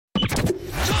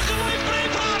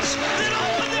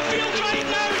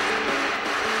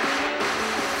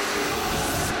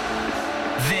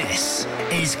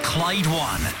Clyde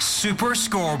 1 Super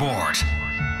Scoreboard.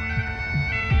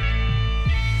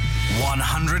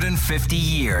 150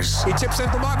 years. He chips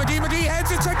into Mark McGee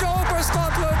heads, it's a goal for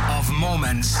Scotland. Of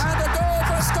moments. And a goal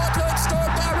for Scotland,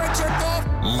 scored by Richard Gough.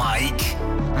 Like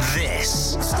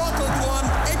this. Scotland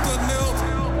 1, England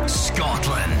 0.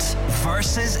 Scotland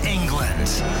versus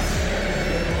England.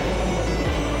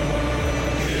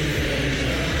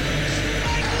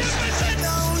 Magnificent!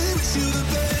 Now we wish you the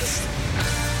best.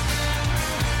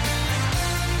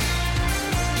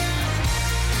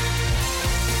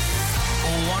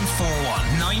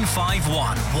 0141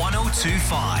 951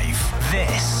 1025.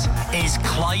 This is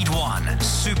Clyde 1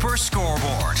 Super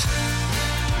Scoreboard.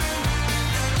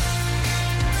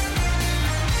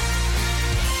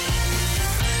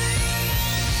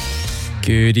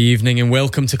 Good evening and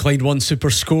welcome to Clyde 1 Super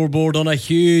Scoreboard on a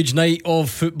huge night of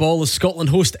football as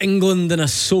Scotland host England in a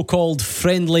so-called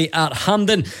friendly at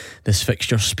Hampden. This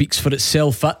fixture speaks for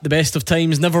itself at the best of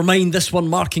times, never mind this one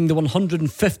marking the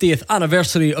 150th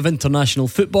anniversary of international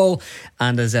football.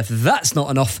 And as if that's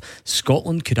not enough,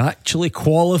 Scotland could actually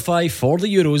qualify for the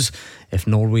Euros if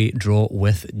Norway draw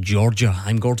with Georgia.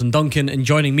 I'm Gordon Duncan, and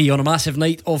joining me on a massive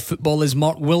night of football is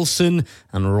Mark Wilson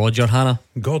and Roger Hannah.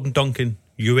 Gordon Duncan,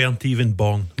 you weren't even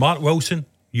born. Mark Wilson,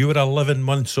 you were 11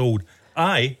 months old.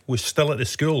 I was still at the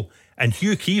school, and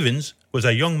Hugh Keevans was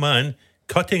a young man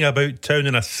cutting about town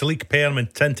in a sleek perm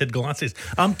and tinted glasses.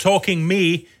 I'm talking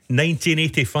May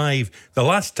 1985, the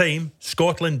last time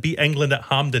Scotland beat England at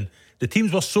Hampden. The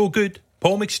teams were so good.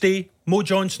 Paul McStay, Mo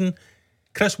Johnson,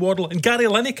 Chris Waddle and Gary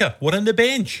Lineker were on the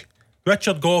bench.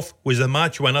 Richard Gough was the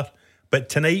match winner. But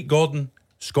tonight, Gordon,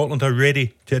 Scotland are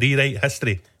ready to rewrite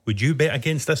history. Would you bet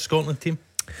against this Scotland team?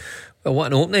 Well, what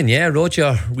an opening, yeah.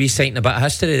 Roger reciting a bit of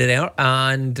history there,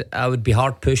 and I would be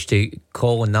hard pushed to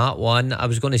call on that one. I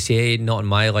was going to say not in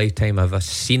my lifetime have I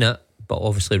seen it, but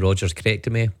obviously Roger's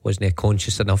corrected me. Wasn't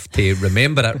conscious enough to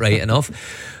remember it right enough.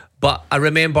 But I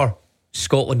remember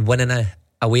Scotland winning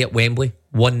away at Wembley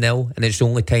 1-0, and it's the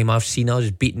only time I've seen us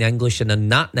beating the English. And on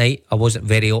that night I wasn't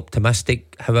very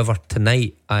optimistic. However,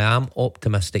 tonight I am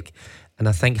optimistic, and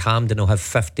I think Hampden will have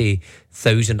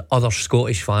 50,000 other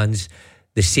Scottish fans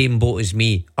the same boat as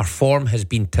me. Our form has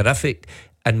been terrific,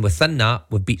 and within that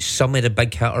we've beat some of the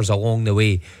big hitters along the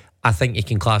way. I think you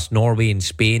can class Norway and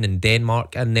Spain and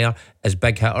Denmark in there as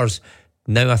big hitters.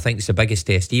 Now I think it's the biggest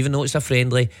test. Even though it's a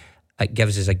friendly, it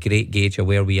gives us a great gauge of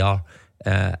where we are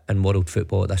in world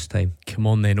football at this time. Come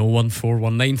on then,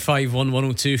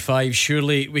 01419511025.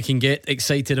 Surely we can get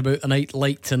excited about a night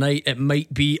like tonight. It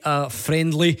might be a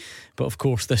friendly, but of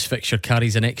course this fixture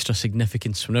carries an extra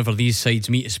significance whenever these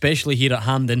sides meet, especially here at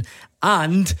Hampden.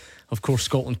 And of course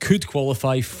Scotland could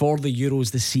qualify for the Euros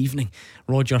this evening.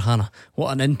 Roger Hannah,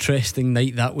 what an interesting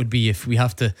night that would be if we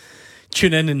have to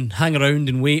tune in and hang around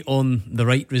and wait on the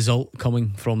right result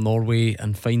coming from Norway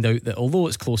and find out that although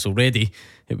it's close already,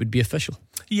 it would be official.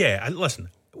 Yeah, listen,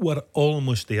 we're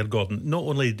almost there, Gordon. Not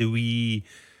only do we,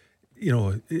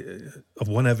 have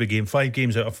won every game, 5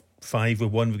 games out of 5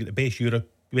 we've won. We've got the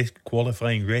best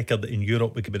qualifying record in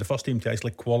Europe. We could be the first team to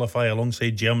actually qualify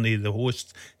alongside Germany, the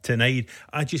hosts, tonight.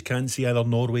 I just can't see either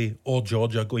Norway or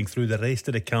Georgia going through the rest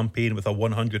of the campaign with a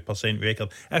 100% record.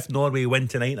 If Norway win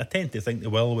tonight, I tend to think they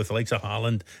will, with the likes of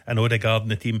Haaland and Odegaard in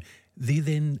the team, they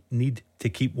then need to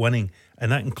keep winning,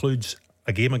 and that includes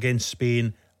a game against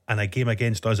Spain and a game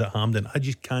against us at Hampden. I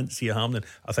just can't see Hampden.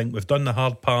 I think we've done the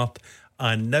hard part,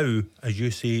 and now, as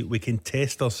you say, we can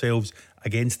test ourselves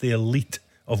against the elite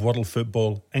of world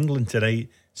football. England tonight,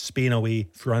 Spain away,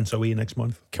 France away next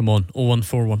month. Come on,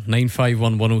 0141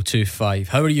 951 1025.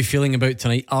 How are you feeling about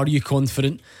tonight? Are you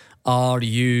confident? How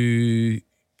certain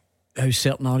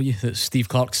are you that Steve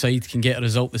Clarke's side can get a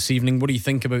result this evening? What do you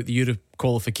think about the Euro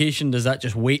qualification? Does that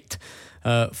just wait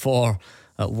for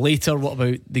later? What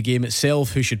about the game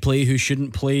itself? Who should play, who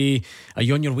shouldn't play? Are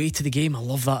you on your way to the game? I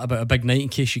love that about a big night. In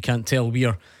case you can't tell, we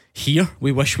are here.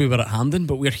 We wish we were at Hampden,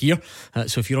 but we're here.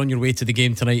 So if you're on your way to the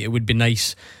game tonight, it would be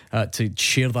nice to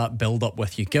share that build up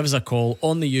with you. Give us a call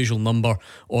on the usual number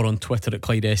or on Twitter at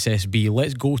Clyde SSB.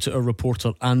 Let's go to our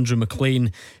reporter Andrew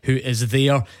McLean, who is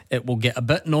there. It will get a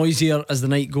bit noisier as the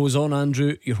night goes on.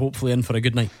 Andrew, you're hopefully in for a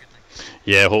good night.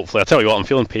 Yeah, hopefully. I tell you what, I'm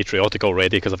feeling patriotic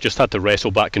already because I've just had to wrestle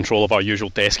back control of our usual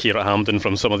desk here at Hampden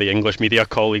from some of the English media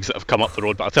colleagues that have come up the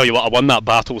road. But I tell you what, I won that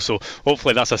battle, so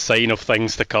hopefully that's a sign of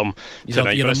things to come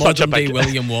tonight. You're a modern day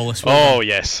William Wallace. Oh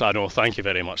yes, I know, thank you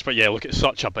very much. But yeah, look, it's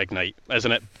such a big night,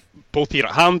 isn't it? Both here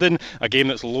at Hampden, a game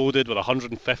that's loaded with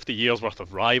 150 years worth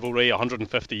of rivalry,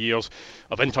 150 years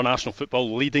of international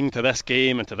football leading to this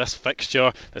game and to this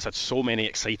fixture. It's had so many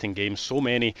exciting games, so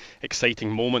many exciting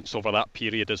moments over that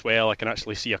period as well. I can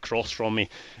actually see across from me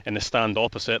in the stand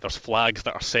opposite. There's flags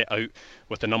that are set out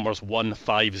with the numbers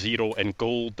 150 in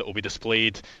gold that will be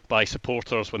displayed by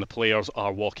supporters when the players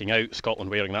are walking out. Scotland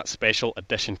wearing that special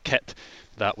edition kit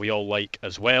that we all like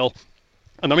as well.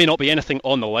 And there may not be anything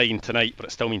on the line tonight, but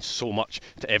it still means so much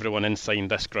to everyone inside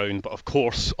this ground. But of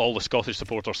course, all the Scottish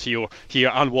supporters here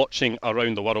and watching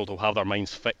around the world will have their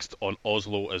minds fixed on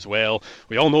Oslo as well.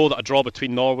 We all know that a draw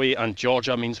between Norway and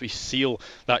Georgia means we seal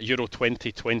that Euro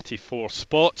 2024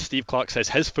 spot. Steve Clarke says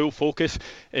his full focus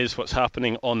is what's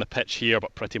happening on the pitch here,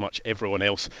 but pretty much everyone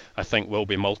else, I think, will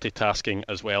be multitasking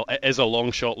as well. It is a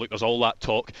long shot. Look, there's all that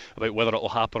talk about whether it will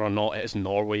happen or not. It is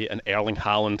Norway and Erling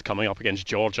Haaland coming up against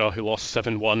Georgia, who lost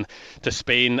 7-1 to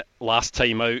Spain last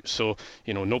time out, so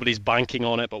nobody's banking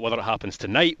on it, but whether it happens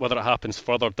tonight, whether it happens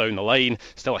further down the line,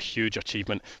 still a huge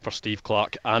achievement for Steve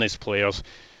Clarke and his players,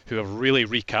 who have really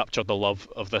recaptured the love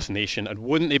of this nation. And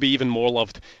wouldn't they be even more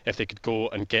loved if they could go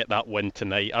and get that win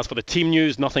tonight? As for the team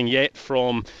news, nothing yet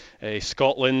from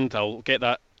Scotland. I'll get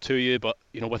that to you, but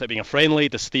with it being a friendly,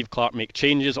 does Steve Clarke make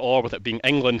changes, or with it being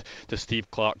England, does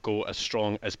Steve Clarke go as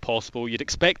strong as possible? You'd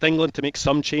expect England to make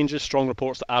some changes. Strong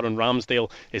reports that Aaron Ramsdale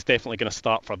is definitely going to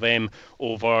start for them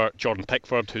over Jordan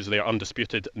Pickford, who's their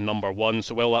undisputed number one.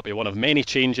 So will that be one of many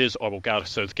changes, or will Gareth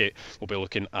Southgate will be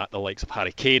looking at the likes of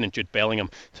Harry Kane and Jude Bellingham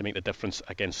to make the difference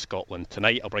against Scotland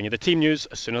tonight? I'll bring you the team news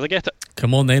as soon as I get it.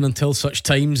 Come on then, until such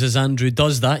times as Andrew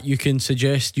does that, you can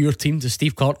suggest your team. Does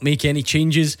Steve Clarke make any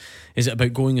changes? Is it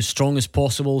about going as strong as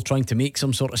possible, trying to make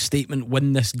some sort of statement,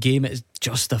 win this game? It is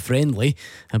just a friendly,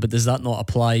 but does that not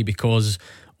apply because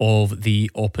of the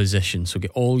opposition? So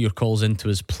get all your calls into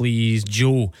us, please.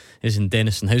 Joe is in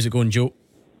Denison. How's it going, Joe?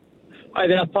 Hi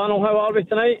there, panel. How are we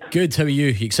tonight? Good. How are you?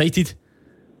 You excited?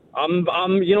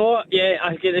 You know what? Yeah,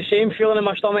 I get the same feeling in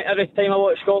my stomach every time I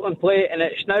watch Scotland play, and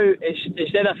it's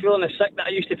instead of feeling as sick that I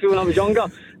used to feel when I was younger,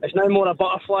 it's now more of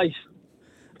butterflies.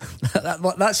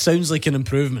 that sounds like an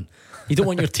improvement. You don't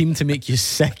want your team to make you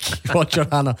sick, Roger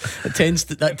Hannah.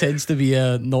 That tends to be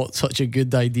not such a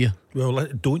good idea. Well,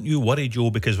 don't you worry, Joe,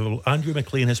 because Andrew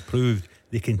McLean has proved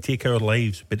they can take our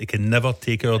lives, but they can never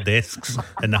take our desks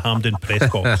in the Hampden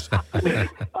press box.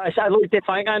 I'd like to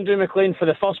thank Andrew McLean for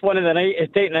the first one of the night. Is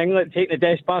taking the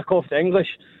desk back off the English.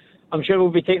 I'm sure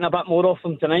we'll be taking a bit more off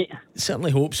them tonight.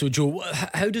 Certainly hope so, Joe.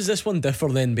 How does this one differ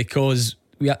then? Because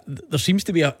there seems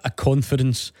to be a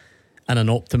confidence and an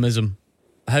optimism.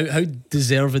 How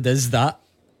deserved is that?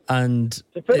 And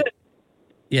to put it,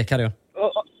 yeah, carry on.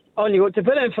 On you go. To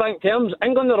put it in frank terms,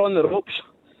 England are on the ropes.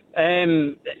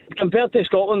 Compared to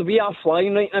Scotland, we are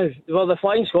flying right now. We're the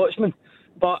Flying Scotsmen.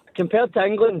 But compared to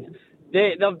England,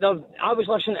 I was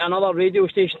listening to another radio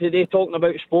station today talking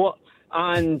about sport,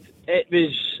 and it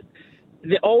was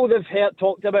all they've heard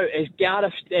talked about is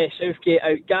Gareth Southgate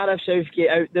out, Gareth Southgate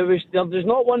out. There's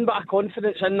not one bit of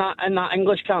confidence in that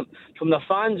English camp from their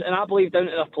fans, and I believe down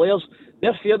to their players.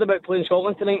 They're feared about playing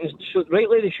Scotland tonight, and so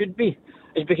rightly they should be.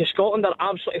 It's because Scotland are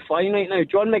absolutely flying right now.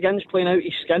 John McGinn's playing out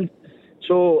his skin,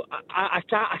 so I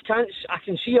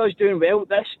can see us doing well.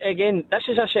 This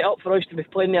is a set up for us to be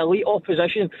playing the elite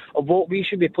opposition of what we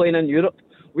should be playing in Europe.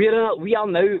 We are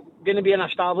now going to be an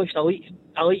established elite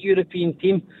European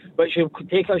team, which will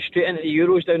take us straight into the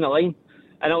Euros down the line.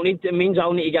 And it means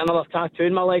I'll need to get another tattoo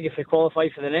in my leg if we qualify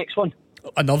for the next one.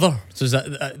 Another? So is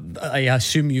that, I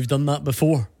assume you've done that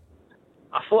before?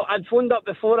 I'd phoned up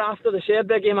before after the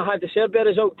Serbia game. I had the Serbia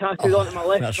result tattooed onto my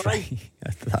left that's thigh.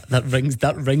 Right.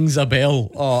 That rings a bell.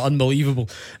 Oh, unbelievable.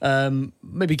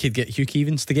 Maybe could get Hugh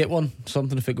Keevins to get one,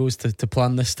 something if it goes to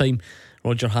plan this time.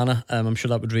 Roger Hannah, I'm sure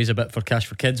that would raise a bit for Cash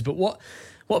for Kids. But what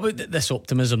about this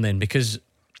optimism then? Because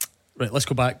right, let's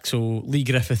go back. So Lee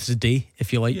Griffith's day,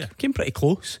 if you like, came pretty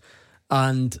close,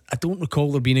 and I don't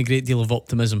recall there being a great deal of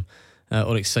optimism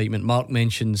or excitement. Mark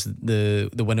mentions the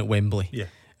win at Wembley.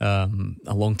 A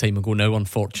long time ago now,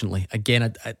 unfortunately.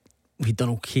 Again, we'd done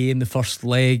okay in the first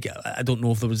leg. I don't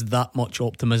know if there was that much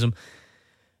optimism.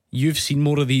 You've seen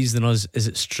more of these than us. Is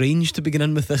it strange to begin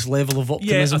in with this level of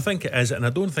optimism? Yeah, I think it is, and I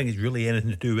don't think it's really anything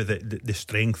to do with the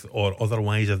strength or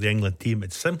otherwise of the England team.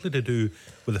 It's simply to do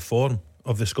with the form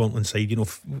of the Scotland side. You know,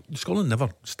 Scotland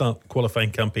never start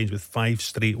qualifying campaigns with 5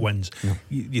 straight wins. No.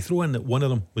 You throw in that one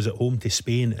of them was at home to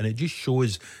Spain, and it just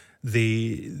shows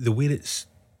the way it's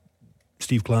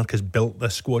Steve Clarke has built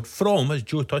this squad from, as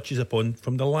Joe touches upon,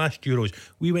 from the last Euros.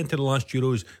 We went to the last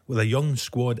Euros with a young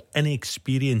squad,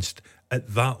 inexperienced at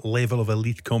that level of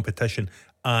elite competition,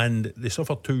 and they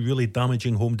suffered 2 really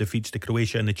damaging home defeats to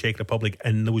Croatia and the Czech Republic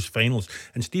in those finals.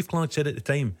 And Steve Clarke said at the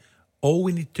time, all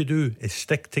we need to do is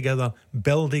stick together,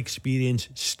 build experience,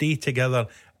 stay together,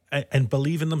 and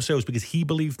believe in themselves, because he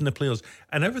believed in the players.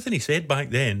 And everything he said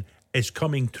back then is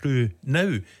coming through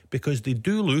now, because they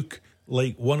do look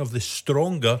like one of the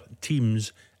stronger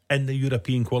teams in the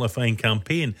European qualifying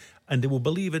campaign. And they will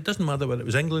believe it doesn't matter whether it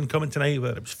was England coming tonight,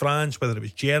 whether it was France, whether it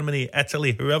was Germany,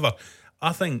 Italy, whoever.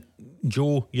 I think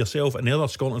Joe, yourself and the other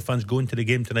Scotland fans going to the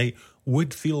game tonight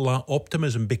would feel that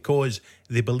optimism, because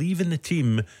they believe in the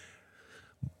team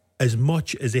as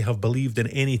much as they have believed in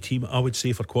any team, I would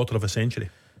say, for a quarter of a century.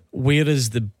 Where is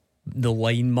the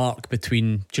line mark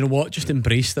between, do you know what, just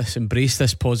embrace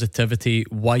this positivity,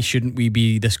 why shouldn't we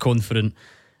be this confident,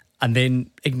 and then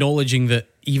acknowledging that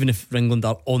even if England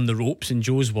are on the ropes, in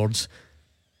Joe's words,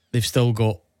 they've still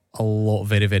got a lot of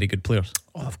very, very good players.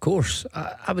 Oh, of course,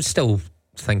 I would still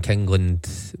think England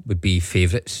would be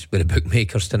favourites with the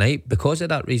bookmakers tonight because of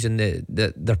that reason.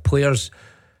 Their players,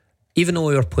 even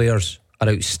though our players are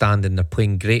outstanding, they're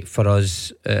playing great for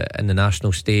us in the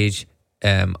national stage.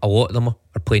 A lot of them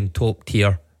are playing top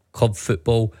tier club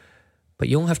football, but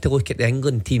you don't have to look at the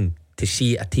England team to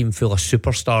see a team full of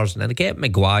superstars. And I get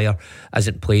Maguire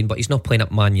isn't playing, but he's not playing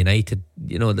at Man United.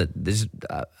 You know, that there's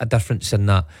a difference in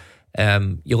that.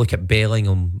 You look at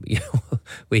Bellingham, you know,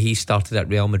 where he started at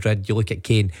Real Madrid. You look at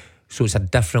Kane, so it's a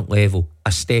different level,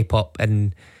 a step up.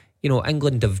 And you know,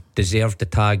 England have deserved the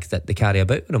tag that they carry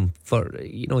about with them for,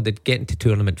 you know, they're getting to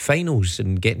tournament finals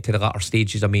and getting to the latter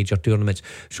stages of major tournaments.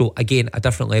 So again, a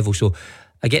different level. So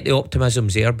I get the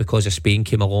optimisms there because of Spain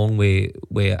came along with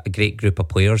a great group of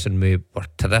players and we were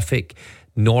terrific.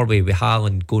 Norway with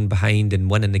Haaland going behind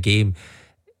and winning the game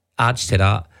adds to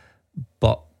that.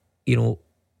 But you know,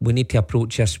 we need to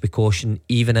approach this with caution,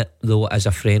 even though it is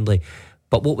a friendly.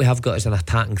 But what we have got is an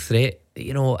attacking threat,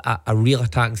 you know, a real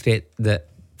attacking threat that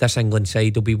this England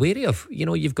side will be wary of. You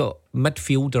know, you've got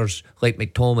midfielders like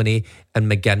McTominay and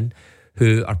McGinn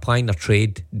who are plying their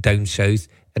trade down south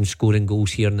and scoring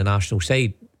goals here in the national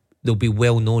side. They'll be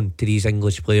well known to these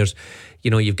English players.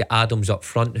 You know, you've got Adams up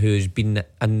front who's been in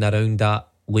and around that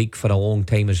league for a long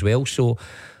time as well. So,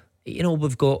 you know,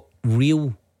 we've got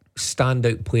real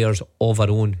standout players of our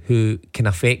own who can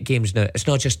affect games now. It's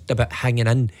not just about hanging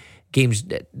in games.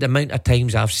 The amount of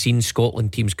times I've seen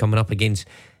Scotland teams coming up against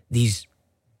these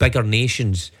bigger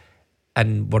nations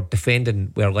and we're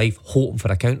defending with our life, hoping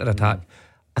for a counter-attack.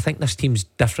 I think this team's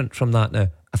different from that now.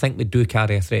 I think we do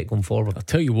carry a threat going forward. I'll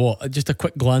tell you what, just a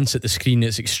quick glance at the screen,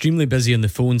 it's extremely busy on the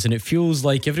phones and it feels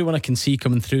like everyone I can see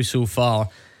coming through so far,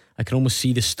 I can almost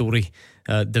see the story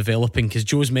developing, because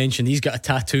Joe's mentioned he's got a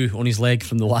tattoo on his leg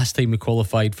from the last time we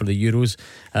qualified for the Euros,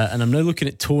 and I'm now looking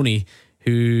at Tony,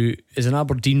 who is an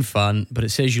Aberdeen fan, but it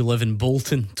says you live in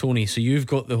Bolton, Tony, so you've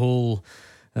got the whole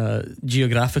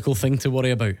geographical thing to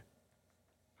worry about.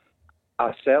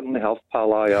 I certainly have,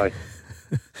 pal. Aye.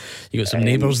 You got some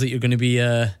neighbours that you're going to be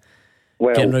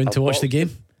getting round to watch the game?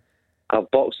 I've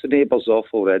boxed the neighbours off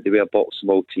already with a box of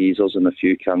Maltesers and a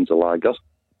few cans of lager.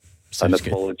 Sounds and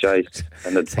apologised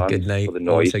in advance for the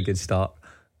noise. It's a good start.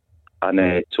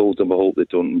 And told them I hope they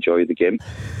don't enjoy the game.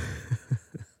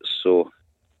 So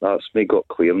that's me got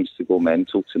clearance to go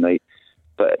mental tonight.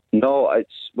 But no,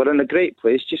 we're in a great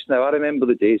place just now. I remember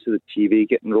the days of the TV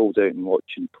getting rolled out and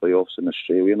watching playoffs in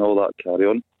Australia and all that carry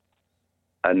on.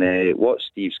 And what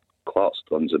Steve Clark's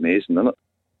done's amazing, isn't it?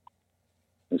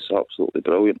 It's absolutely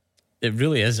brilliant. It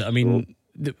really is. I mean,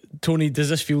 Tony, does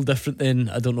this feel different then?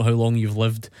 I don't know how long you've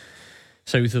lived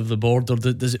south of the border.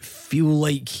 Does it feel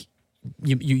like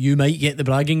you might get the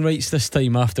bragging rights this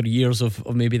time after years of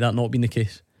maybe that not being the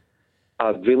case? I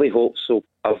really hope so.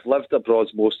 I've lived abroad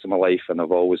most of my life and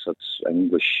I've always had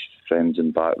English friends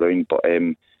and background, but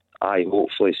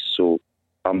hopefully so.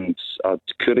 I'm a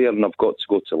courier and I've got to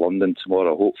go to London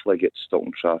tomorrow. Hopefully I get stuck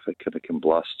in traffic and I can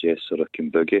blast Jess or I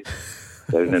can boogie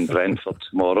down in Brentford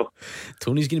tomorrow.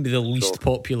 Tony's going to be the least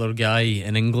popular guy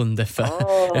in England if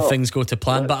things go to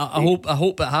plan, but I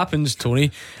hope it happens,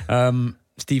 Tony.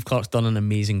 Steve Clark's done an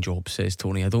amazing job, says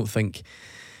Tony. I don't think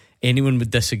anyone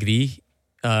would disagree,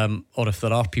 or if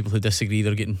there are people who disagree,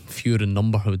 they're getting fewer in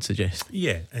number, I would suggest.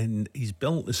 Yeah, and he's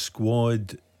built the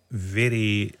squad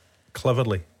very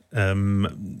cleverly. I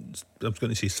was going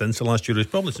to say since the last Euros,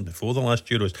 probably since before the last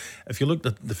Euros. If you looked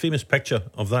at the famous picture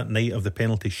of that night of the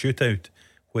penalty shootout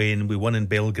when we won in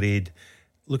Belgrade,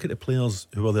 look at the players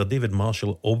who were there. David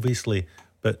Marshall, obviously,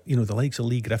 but you know, the likes of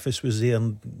Lee Griffiths was there,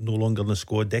 no longer in the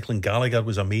squad. Declan Gallagher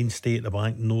was a mainstay at the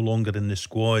back, no longer in the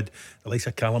squad. The likes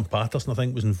of Callum Patterson, I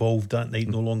think, was involved that night,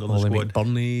 no longer in the squad.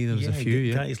 McBurney, there was a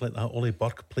few, guys like that. Ollie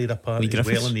Burke played a part as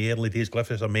well in the early days.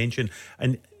 Griffiths I mentioned,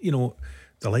 and you know,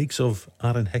 the likes of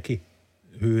Aaron Hickey,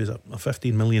 who is a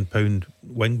 £15 million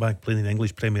wing back playing in the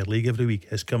English Premier League every week,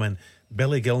 has come in.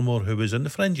 Billy Gilmore, who was in the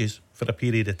fringes for a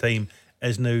period of time,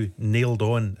 is now nailed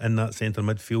on in that centre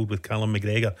midfield with Callum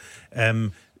McGregor.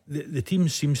 the team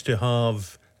seems to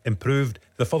have improved.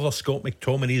 The further Scott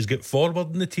McTominay's got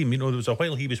forward in the team, there was a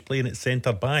while he was playing at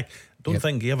centre back. I don't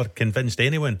think he ever convinced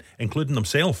anyone, including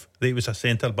himself, that he was a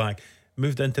centre back.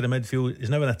 Moved into the midfield, is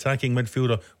now an attacking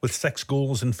midfielder with 6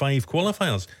 goals in 5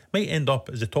 qualifiers. Might end up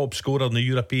as the top scorer in the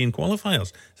European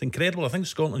qualifiers. It's incredible. I think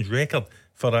Scotland's record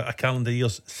for a calendar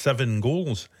year's 7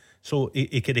 goals. So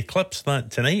he could eclipse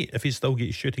that tonight if he still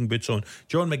gets shooting boots on.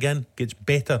 John McGinn gets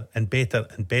better and better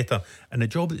and better. And the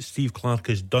job that Steve Clarke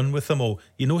has done with them all,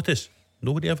 you notice,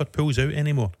 nobody ever pulls out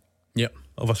anymore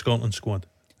of a Scotland squad.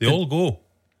 They all go.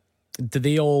 Do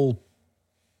they all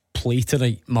play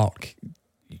tonight, Mark?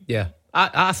 Yeah,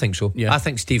 I think so. I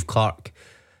think Steve Clarke,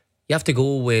 you have to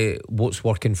go with what's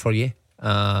working for you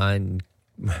and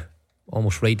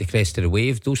almost ride the crest of the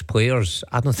wave. Those players,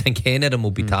 I don't think any of them will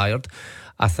be tired.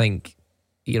 I think,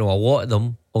 a lot of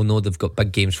them will know they've got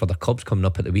big games for their clubs coming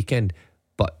up at the weekend.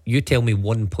 But you tell me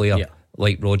one player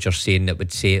like Roger saying that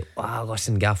would say,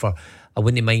 listen, Gaffer, I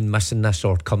wouldn't mind missing this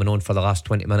or coming on for the last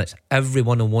 20 minutes.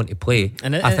 Everyone will want to play.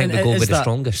 I think they go with the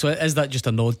strongest. So is that just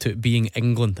a nod to it being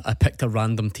England? I picked a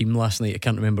random team last night. I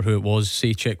can't remember who it was.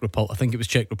 Say Czech Republic. I think it was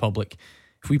Czech Republic.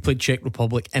 If we played Czech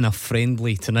Republic in a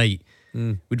friendly tonight,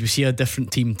 would we see a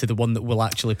different team to the one that will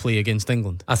actually play against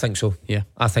England? I think so. Yeah,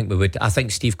 I think we would. I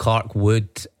think Steve Clarke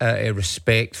would,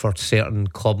 respect for certain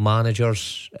club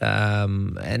managers,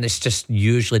 and it's just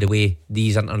usually the way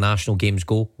these international games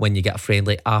go when you get a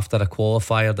friendly after a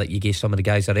qualifier that you gave some of the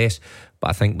guys a rest. But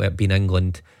I think with it being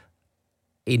England,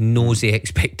 he knows the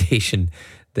expectation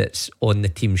that's on the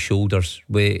team's shoulders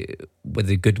with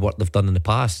the good work they've done in the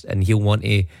past, and he'll want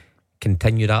to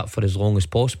continue that for as long as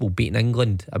possible. Beating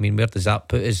England, I mean, where does that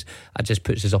put us? That just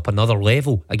puts us up another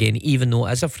level again, even though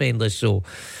it is a friendly. So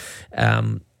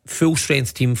full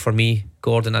strength team for me,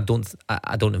 Gordon. I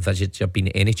don't envisage there being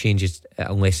any changes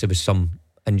unless there was some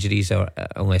injuries or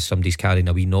unless somebody's carrying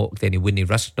a wee knock. Then he wouldn't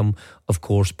risk them, of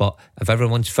course, but if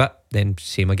everyone's fit, then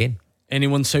same again.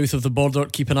 Anyone south of the border,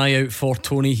 keep an eye out for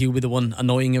Tony. He'll be the one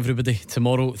annoying everybody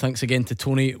tomorrow. Thanks again to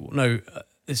Tony. Now,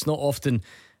 it's not often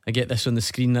I get this on the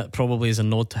screen. That probably is a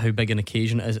nod to how big an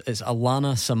occasion it is. It's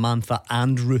Alana, Samantha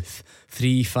and Ruth,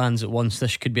 3 fans at once.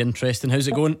 This could be interesting. How's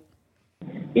it going?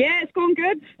 Yeah, it's going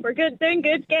good. We're good, doing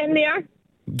good, getting there.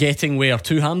 Getting where?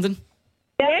 Two-handing?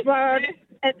 Yes, we're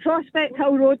at Prospect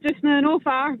Hill Road just now, no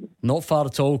far. Not far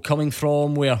at all. Coming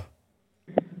from where?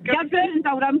 Girvan and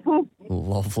Dalrymple.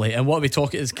 Lovely. And what are we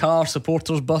talking? Is car,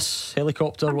 supporters, bus,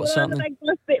 helicopter? What's happening?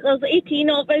 There's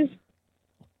 18 of us.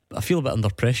 I feel a bit under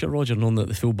pressure, Roger, knowing that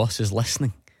the full bus is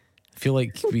listening. I feel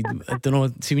like I don't know.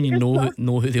 See, when you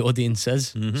know who the audience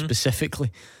is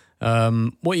specifically. What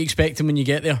are you expecting when you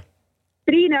get there?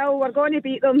 3-0. We're going to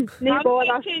beat them. No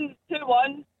bother. I'm thinking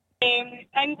 2-1.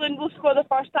 England will score the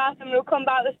first half and we'll come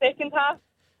back the second half. As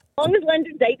long as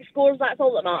Lyndon Dykes scores, that's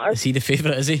all that matters. Is he the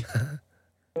favourite? Is he?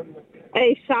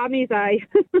 Sammy's eye.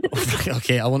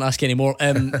 Okay, I won't ask any more.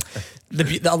 I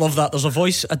love that. There's a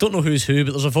voice, I don't know who's who,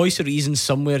 but there's a voice of reason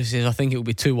somewhere who says I think it'll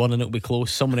be 2-1 and it'll be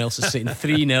close. Someone else is saying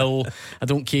 3-0. I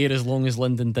don't care as long as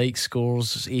Lyndon Dykes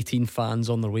scores. 18 fans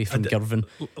on their way from Girvan.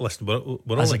 Listen, we're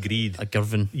all agreed. A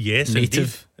Girvan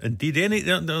native. Indeed. Is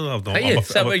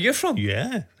that where you're from?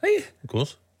 Yeah. Are you? Of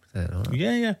course.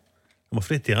 Yeah. I'm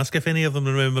afraid to ask if any of them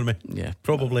remember me. Yeah,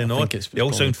 probably not. They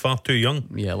all sound far too young.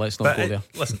 Yeah, let's not go there.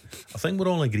 Listen, I think we're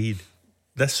all agreed.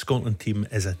 This Scotland team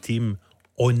is a team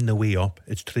on the way up.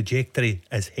 Its trajectory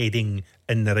is heading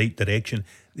in the right direction.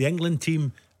 The England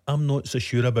team, I'm not so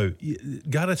sure about.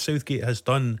 Gareth Southgate has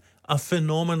done a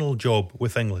phenomenal job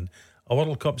with England. A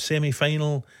World Cup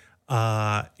semi-final,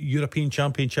 a European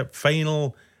Championship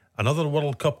final, another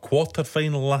World Cup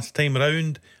quarter-final last time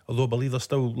round, although I believe they're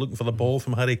still looking for the ball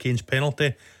from Harry Kane's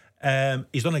penalty.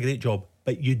 He's done a great job,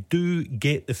 but you do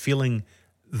get the feeling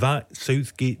that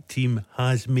Southgate team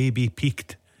has maybe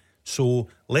peaked. So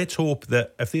let's hope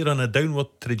that if they're on a downward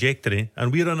trajectory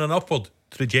and we're on an upward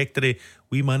trajectory,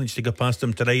 we manage to go past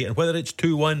them tonight. And whether it's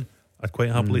 2-1, I'd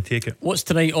quite happily take it. What's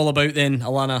tonight all about then,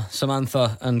 Alana,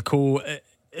 Samantha and co?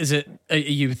 Are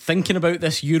you thinking about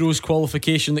this Euros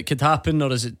qualification that could happen,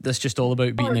 or is it this just all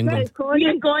about beating England?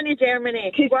 We're going to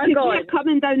Germany. We're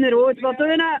coming down the road. We're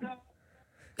doing it.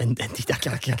 Indeed, I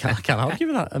can't argue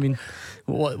with that. I mean,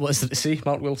 what is there to say,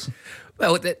 Mark Wilson?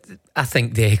 Well, I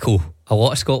think they echo a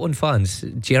lot of Scotland fans.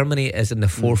 Germany is in the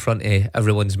forefront of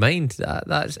everyone's mind.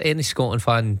 That's any Scotland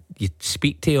fan you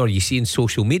speak to or you see in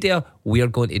social media, we're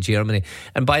going to Germany.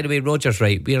 And by the way, Roger's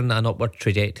right, we're on an upward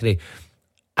trajectory.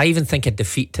 I even think a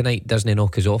defeat tonight doesn't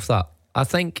knock us off that. I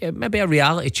think maybe a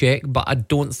reality check, but I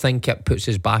don't think it puts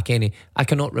us back any. I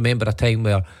cannot remember a time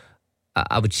where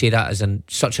I would say that as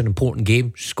such an important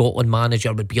game. Scotland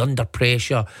manager would be under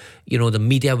pressure. You know, the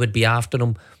media would be after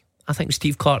him. I think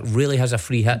Steve Clarke really has a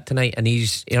free hit tonight, and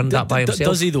he's earned that by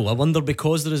himself. Does he though? I wonder,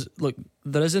 because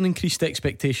there is an increased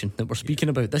expectation that we're speaking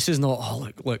about. This is not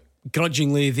look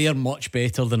grudgingly they're much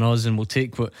better than us, and we'll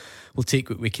take what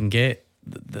we can get.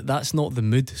 That's not the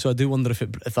mood. So I do wonder if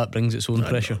that brings its own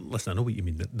pressure. Listen, I know what you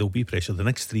mean. There'll be pressure. The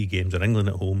next 3 games are England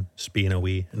at home, Spain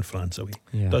away, and France away.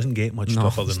 Yeah. Doesn't get much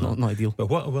tougher than that. Not ideal. But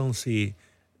what I will say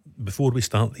before we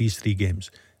start these 3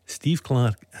 games, Steve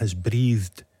Clarke has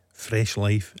breathed fresh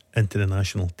life into the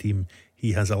national team.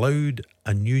 He has allowed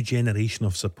a new generation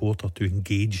of supporter to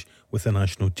engage with the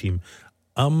national team.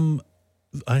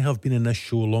 I have been in this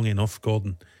show long enough,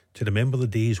 Gordon, to remember the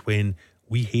days when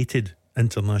we hated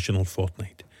international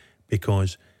fortnight,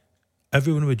 because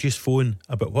everyone would just phone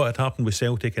about what had happened with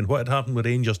Celtic and what had happened with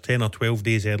Rangers 10 or 12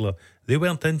 days earlier. They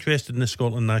weren't interested in the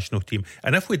Scotland national team.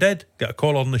 And if we did get a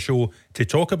call on the show to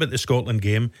talk about the Scotland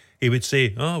game, he would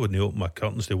say, I wouldn't open my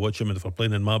curtains to watch them if they're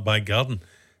playing in my back garden.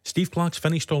 Steve Clarke's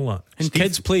finished all that. And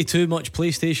kids play too much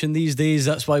PlayStation these days.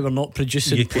 That's why we're not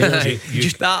producing players.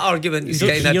 Just that argument is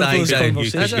kind of dying down. You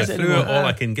can get through it all.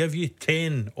 I can give you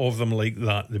 10 of them like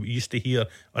that we used to hear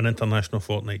on International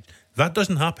Fortnight. That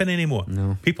doesn't happen anymore.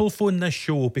 No. People phone this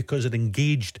show because they're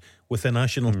engaged with the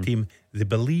national team. They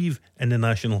believe in the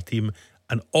national team,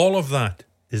 and all of that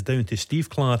is down to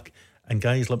Steve Clarke and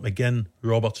guys like McGinn,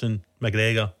 Robertson,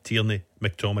 McGregor, Tierney,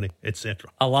 McTominay, etc.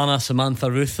 Alana,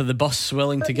 Samantha, Ruth, are the bus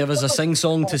willing to give us a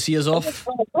sing-song to see us off?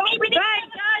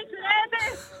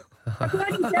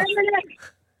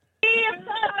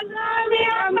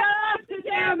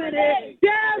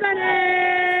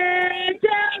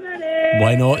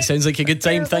 Why not? Sounds like a good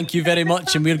time. Thank you very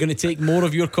much, and we're going to take more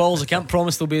of your calls. I can't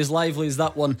promise they'll be as lively as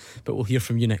that one, but we'll hear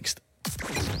from you next.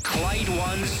 Clyde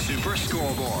One Super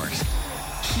Scoreboard.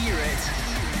 Hear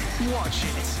it, watch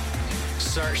it.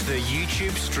 Search the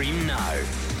YouTube stream now.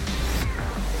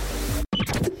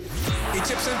 He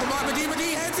chips into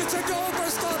McGee, heads it to goal for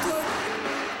Scotland.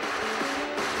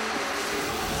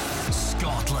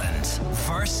 Scotland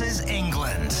versus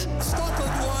England.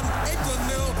 Scotland 1, England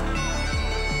 0.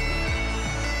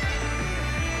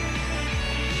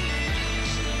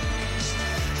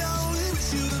 Now we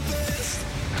wish you the best.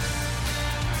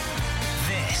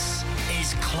 This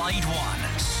is Clyde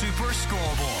One Super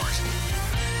Scoreboard.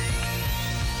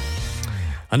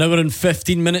 An hour and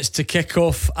 15 minutes to kick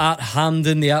off at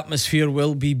Hampden. The atmosphere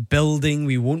will be building.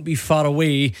 We won't be far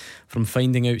away from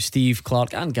finding out Steve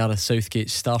Clarke and Gareth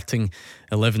Southgate's starting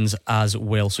 11s as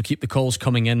well. So keep the calls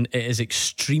coming in. It is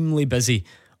extremely busy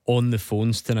on the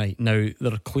phones tonight. Now,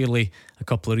 there are clearly a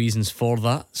couple of reasons for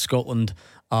that. Scotland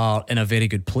are in a very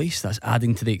good place. That's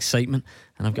adding to the excitement.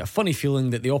 And I've got a funny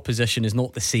feeling that the opposition is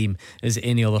not the same as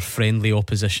any other friendly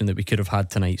opposition that we could have had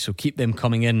tonight. So keep them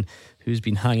coming in. Who's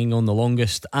been hanging on the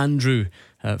longest? Andrew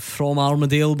from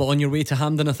Armadale, but on your way to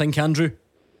Hampden, I think, Andrew?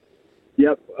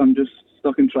 Yep, I'm just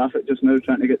stuck in traffic just now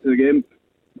trying to get to the game.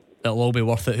 It'll all be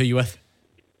worth it. Who are you with?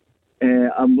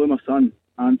 I'm with my son,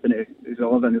 Anthony. He's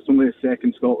 11. It's only his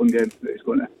second Scotland game that he's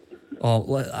going to. Oh,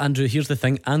 well, Andrew, here's the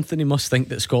thing. Anthony must think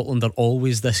that Scotland are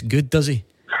always this good, does he?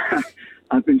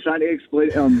 I've been trying to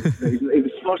explain to him that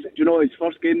his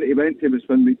first game that he went to was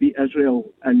when we beat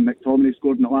Israel and McTominay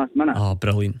scored in the last minute. Oh,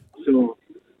 brilliant. So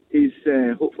he's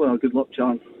hopefully a good luck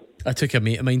charm. I took a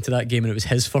mate of mine to that game and it was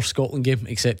his first Scotland game,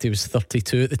 except he was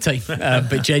 32 at the time,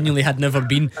 but genuinely had never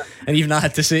been. And even I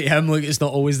had to say to him, look, it's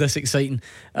not always this exciting.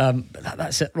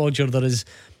 That's it, Roger. There is,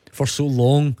 for so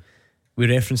long, we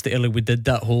referenced it earlier, we did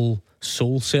that whole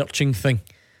soul searching thing.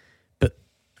 But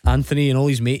Anthony and all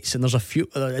his mates, and there's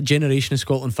a generation of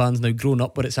Scotland fans now grown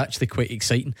up where it's actually quite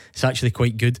exciting. It's actually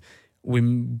quite good.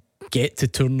 We get to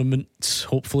tournaments,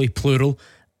 hopefully plural,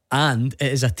 and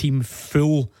it is a team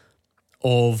full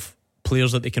of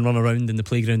players that they can run around in the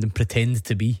playground and pretend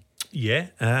to be. Yeah,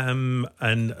 and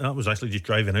that was actually just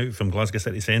driving out from Glasgow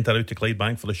City Centre out to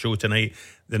Clydebank for the show tonight.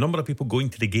 The number of people going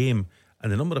to the game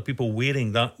and the number of people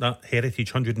wearing that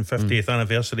Heritage 150th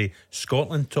anniversary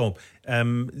Scotland top,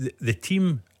 the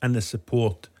team and the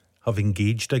support have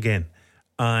engaged again.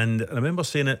 And I remember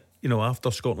saying it, after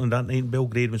Scotland that night in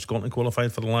Belgrade when Scotland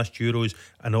qualified for the last Euros,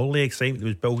 and all the excitement that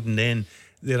was building then.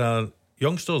 There are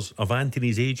youngsters of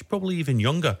Anthony's age, probably even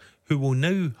younger, who will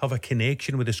now have a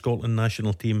connection with the Scotland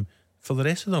national team for the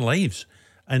rest of their lives.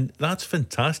 And that's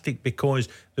fantastic, because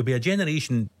there'll be a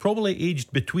generation probably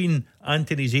aged between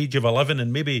Anthony's age of 11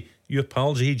 and maybe your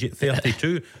pal's age at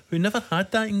 32 who never had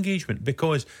that engagement,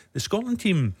 because the Scotland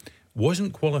team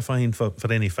wasn't qualifying for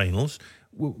any finals.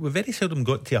 We very seldom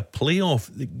got to a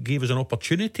playoff that gave us an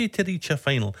opportunity to reach a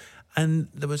final. and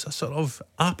there was a sort of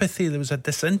apathy, there was a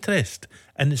disinterest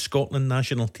in the Scotland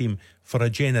national team for a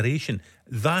generation.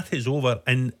 That is over,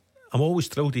 and I'm always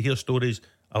thrilled to hear stories.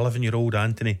 11-year-old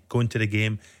Anthony going to the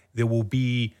game. There will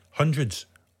be hundreds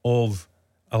of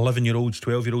 11-year-olds,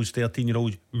 12-year-olds,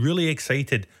 13-year-olds really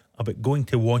excited about going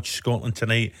to watch Scotland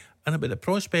tonight, and about the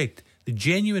prospect, the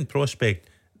genuine prospect,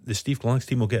 the Steve Clarke's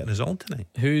team will get a result tonight.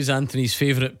 Who's Anthony's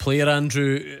favourite player,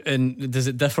 Andrew? And does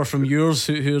it differ from yours?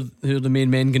 Who are the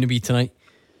main men going to be tonight?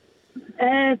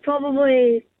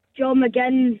 Probably John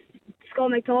McGinn,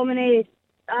 Scott McTominay.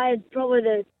 Probably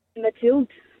the midfield.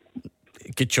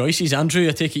 Good choices, Andrew.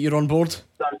 I take it you're on board.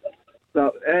 Yeah,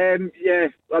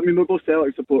 I mean, we're both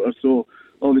Celtic supporters, so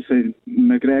obviously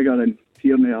McGregor and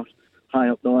Tierney are high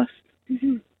up the list.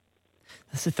 Mm-hmm.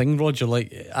 That's the thing, Roger.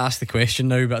 Like, ask the question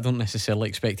now, but I don't necessarily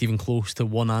expect even close to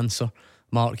one answer.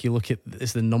 Mark, you look at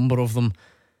it's the number of them,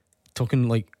 talking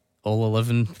like all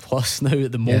 11 plus now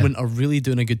at the moment, are really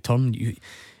doing a good turn.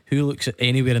 Who looks at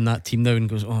anywhere in that team now and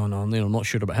goes, oh no, I'm not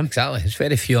sure about him? Exactly. It's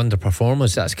very few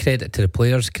underperformers. That's credit to the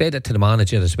players, credit to the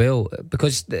manager as well,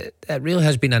 because it really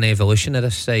has been an evolution of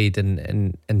this side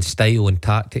in style and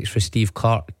tactics for Steve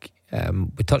Clarke.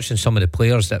 We touched on some of the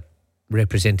players that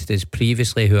represented us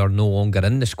previously who are no longer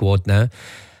in the squad now,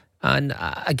 and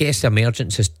I guess the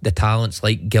emergence of the talents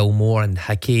like Gilmore and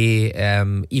Hickey,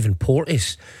 even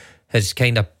Porteous has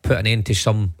kind of put an end to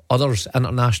some others'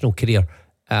 international career.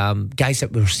 Guys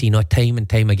that we were seeing time and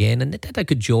time again, and they did a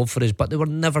good job for us, but they were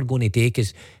never going to take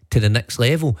us to the next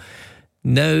level.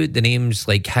 Now the names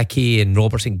like Hickey and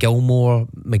Robertson, Gilmore,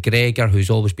 McGregor, who's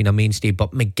always been a mainstay,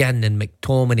 but McGinn and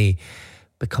McTominay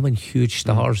becoming huge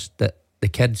stars that the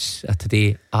kids of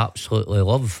today absolutely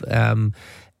love. And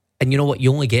you know what?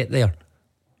 You only get there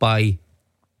by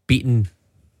beating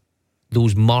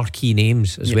those marquee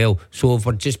names as well. So if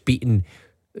we're just beating,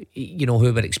 you know,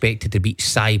 who we're expected to beat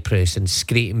Cyprus and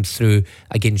scrape them through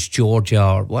against Georgia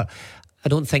or what, I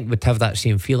don't think we'd have that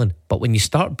same feeling. But when you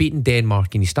start beating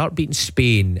Denmark and you start beating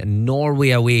Spain and Norway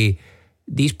away,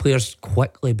 these players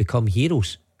quickly become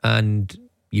heroes. And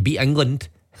you beat England,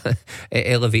 it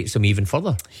elevates them even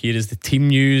further. Here is the team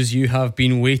news you have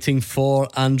been waiting for,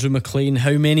 Andrew McLean.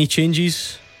 How many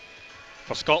changes?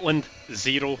 For Scotland,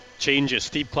 0 changes.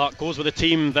 Steve Clarke goes with a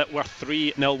team that were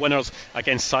 3-0 winners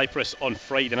against Cyprus on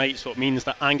Friday night, so it means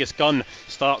that Angus Gunn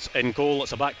starts in goal.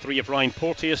 It's a back three of Ryan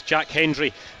Porteous, Jack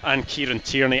Hendry and Kieran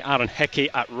Tierney. Aaron Hickey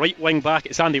at right wing back.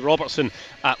 It's Andy Robertson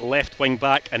at left wing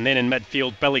back, and then in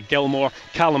midfield Billy Gilmore,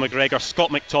 Callum McGregor,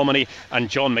 Scott McTominay and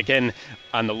John McGinn,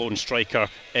 and the lone striker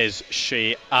is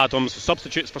Shea Adams.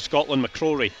 Substitutes for Scotland: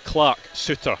 McCrory, Clarke,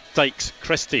 Suter, Dykes,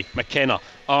 Christie, McKenna,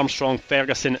 Armstrong,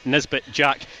 Ferguson, Nisbet,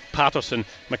 Jack, Patterson,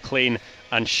 McLean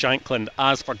and Shankland.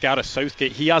 As for Gareth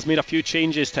Southgate, he has made a few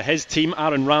changes to his team.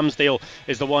 Aaron Ramsdale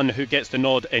is the one who gets the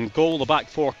nod in goal. The back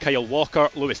four: Kyle Walker,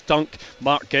 Lewis Dunk,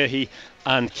 Mark Gehy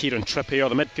and Kieran Trippier.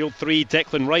 The midfield three: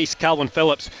 Declan Rice, Calvin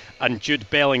Phillips and Jude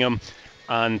Bellingham.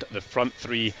 And the front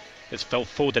three is Phil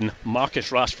Foden,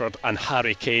 Marcus Rashford and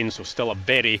Harry Kane. So still a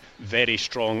very, very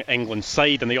strong England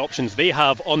side. And the options they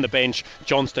have on the bench: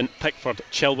 Johnston, Pickford,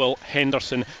 Chilwell,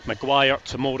 Henderson, Maguire,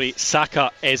 Tomori,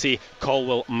 Saka, Eze,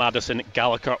 Colwill, Maddison,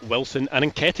 Gallagher, Wilson and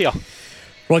Nketiah.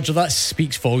 Roger, that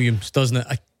speaks volumes, doesn't it?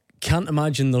 I can't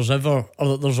imagine there's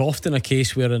often a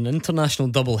case where an international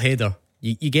double header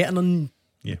you get an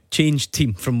unchanged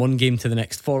team from one game to the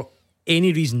next for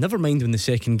any reason, never mind when the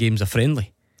second game's a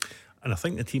friendly. And I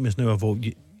think the team has now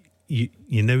evolved. You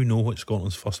now know what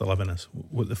Scotland's first 11 is,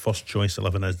 what the first choice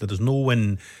 11 is. There is no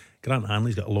when Grant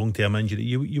Hanley's got a long-term injury.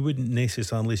 You wouldn't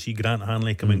necessarily see Grant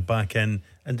Hanley coming back in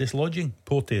and dislodging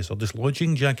Porteous or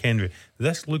dislodging Jack Hendry.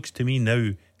 This looks to me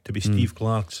now to be Steve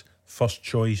Clarke's first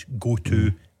choice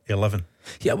go-to 11.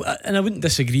 Yeah, and I wouldn't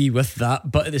disagree with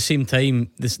that, but at the same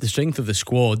time, the strength of the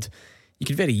squad, you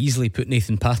could very easily put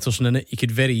Nathan Patterson in it. You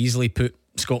could very easily put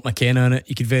Scott McKenna in it.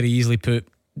 You could very easily put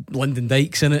Lyndon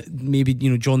Dykes in it. Maybe,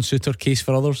 John Suter, case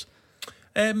for others.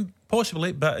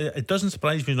 Possibly, but it doesn't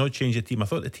surprise me not change the team. I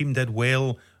thought the team did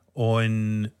well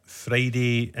on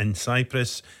Friday in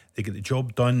Cyprus. They get the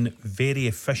job done very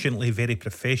efficiently, very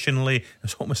professionally.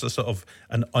 It's almost a sort of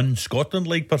an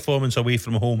un-Scotland-like performance away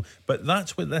from home, but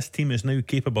that's what this team is now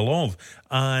capable of,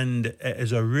 and it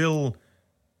is a real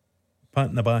pat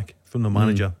in the back from the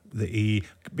manager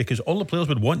because all the players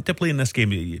would want to play in this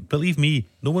game. Believe me,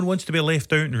 no one wants to be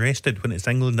left out and rested when it's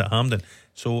England at Hampden.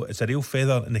 So it's a real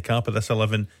feather in the cap of this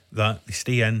 11 that they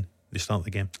stay in, they start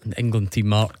the game. And the England team,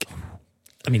 Mark,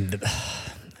 I mean,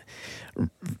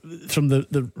 from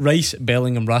the Rice,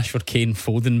 Bellingham, Rashford, Kane,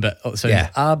 Foden bit, it sounds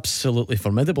absolutely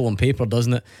formidable on paper,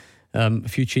 doesn't it? A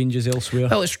few changes elsewhere.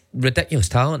 Well, it's ridiculous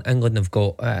talent England have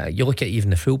got. You look at even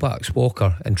the fullbacks,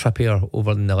 Walker and Trippier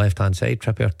over on the left hand side.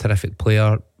 Trippier, terrific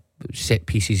player, set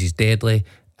pieces, is deadly.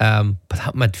 But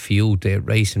that midfield,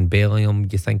 Rice and Bellingham,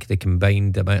 you think the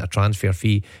combined amount of transfer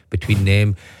fee between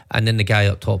them, and then the guy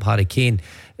up top, Harry Kane,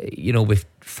 with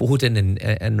Foden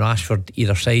and Rashford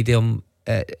either side of him,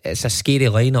 it's a scary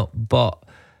lineup. But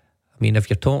I mean, if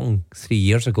you're talking 3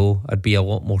 years ago, I'd be a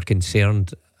lot more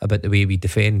concerned about the way we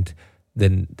defend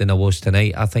than I was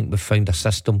tonight. I think we've found a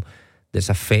system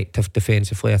that's effective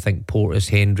defensively. I think Porteous,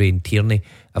 Henry and Tierney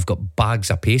have got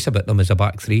bags of pace about them as a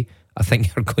back three. I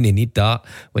think you're going to need that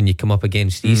when you come up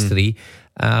against these three.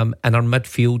 And our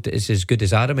midfield is as good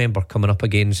as I remember coming up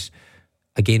against,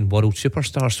 again, world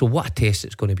superstars. So what a test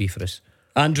it's going to be for us.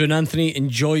 Andrew and Anthony,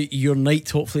 enjoy your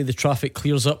night. Hopefully the traffic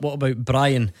clears up. What about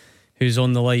Brian, who's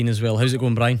on the line as well? How's it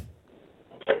going, Brian?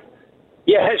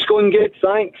 Yeah, it's going good,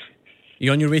 thanks.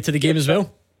 You on your way to the game as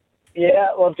well? Yeah,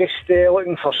 we're just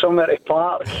looking for somewhere to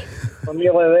park. We're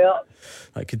nearly there.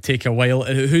 That could take a while.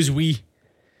 Who's we?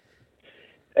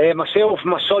 Myself,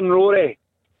 my son Rory.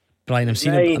 Brian, I'm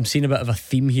seeing a bit of a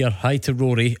theme here. Hi to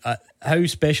Rory. How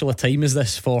special a time is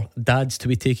this for dads to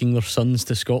be taking their sons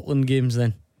to Scotland games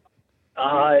then?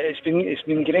 It's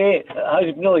been great. It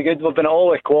has been really good. We've been at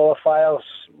all the qualifiers.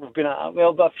 We've been at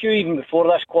a few even before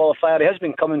this qualifier. He has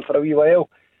been coming for a wee while.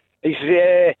 He's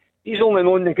only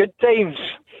known the good times.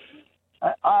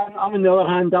 I'm on the other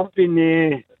hand, I've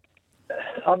been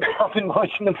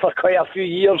watching them for quite a few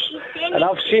years, and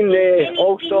I've seen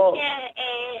all sorts.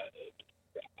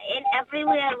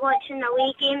 Everywhere watching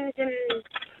away games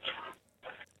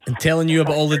and telling you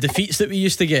about all the defeats that we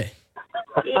used to get.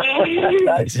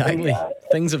 Yeah. Exactly.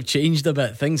 Things have changed a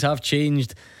bit. Things have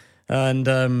changed, and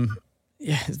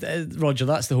Roger,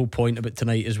 that's the whole point about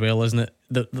tonight as well, isn't it?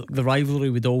 The rivalry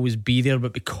would always be there,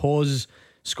 but because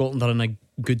Scotland are in a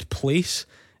good place,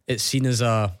 it's seen as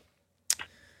a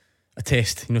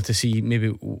test, to see maybe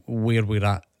where we're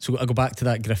at. So I go back to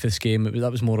that Griffiths game.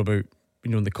 That was more about,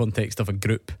 in the context of a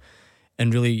group,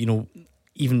 and really,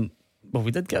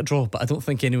 we did get a draw, but I don't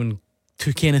think anyone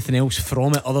took anything else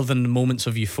from it other than the moments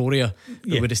of euphoria.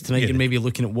 Whereas tonight you're maybe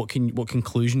looking at what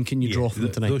conclusion can you draw from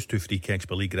tonight. Those two free kicks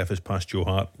by Lee Griffiths past Joe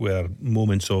Hart were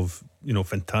moments of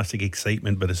fantastic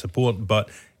excitement by the support, but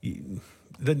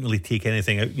didn't really take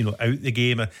anything out out the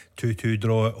game. A 2-2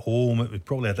 draw at home, it was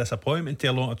probably a disappointment to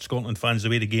a lot of Scotland fans the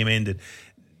way the game ended.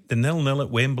 The 0-0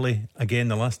 at Wembley, again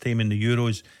the last time in the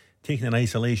Euros, taken in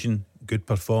isolation, good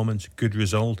performance, good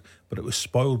result, but it was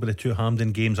spoiled by the two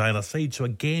Hampden games either side. So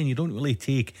again, you don't really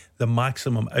take the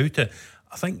maximum out of it.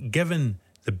 I think given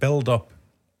the build-up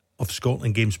of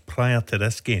Scotland games prior to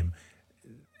this game,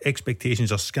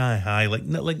 expectations are sky high, like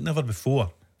never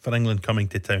before for England coming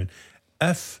to town.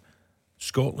 If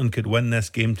Scotland could win this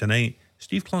game tonight,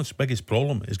 Steve Clarke's biggest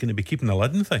problem is going to be keeping the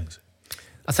lid on things.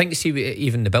 I think, see,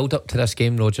 even the build up to this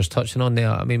game, Roger's touching on there.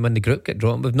 I mean, when the group get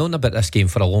drawn, we've known about this game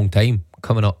for a long time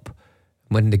coming up.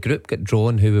 When the group get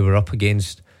drawn, who we were up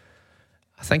against,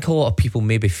 I think a lot of people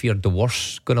maybe feared the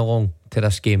worst going along to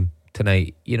this game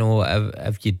tonight.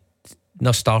 If you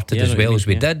not started as well as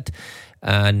we did,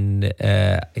 and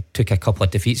it took a couple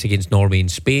of defeats against Norway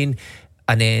and Spain,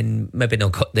 and then maybe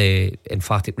not got the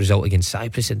emphatic result against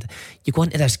Cyprus, and you go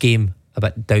into this game a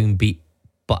bit downbeat,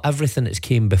 but everything that's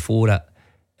came before it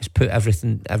has put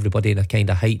everybody in a kind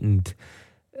of heightened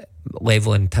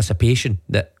level of anticipation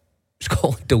that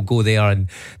Scotland will go there and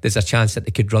there's a chance that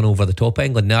they could run over the top of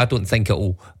England. Now I don't think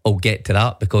it'll get to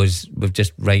that because we've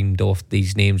just rhymed off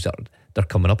these names that they're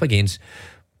coming up against,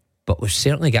 but we've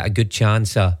certainly got a good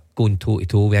chance of going toe to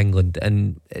toe with England,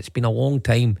 and it's been a long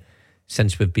time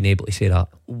since we've been able to say that.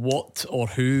 What or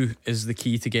who is the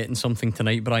key to getting something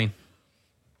tonight, Brian?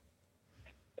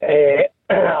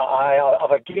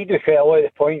 I've agreed with a lot of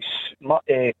the points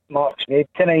Mark's made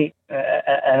tonight,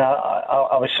 and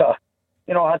I was sort of,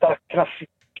 I had a kind of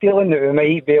feeling that we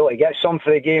might be able to get some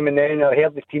for the game, and then I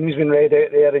heard the team's been read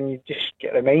out there, and you just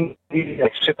get reminded the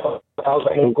superstars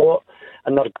that England got,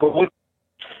 and they're going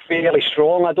fairly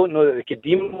strong. I don't know that they could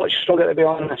be much stronger, to be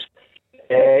honest.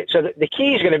 So the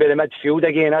key is going to be the midfield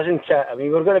again, isn't it? I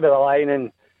mean, we're going to be relying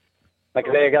on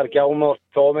McGregor, Gilmour,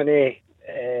 Tominey.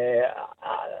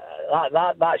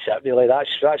 That's it really.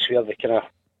 That's where the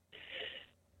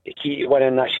key to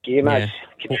winning this game is.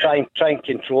 Can try and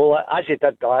control it as he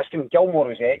did the last time. Gilmour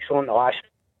was excellent the last.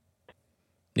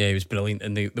 Yeah, he was brilliant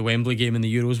in the Wembley game in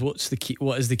the Euros. What's the key?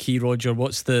 What is the key, Roger?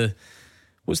 What's the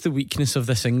weakness of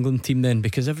this England team then?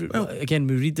 Because again,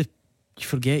 we read the you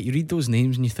forget, you read those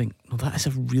names and you think, no, that is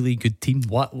a really good team.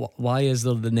 Why is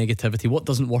there the negativity? What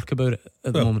doesn't work about it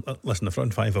at the moment? Listen, the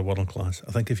front five are world class.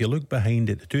 I think if you look behind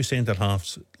it, the two centre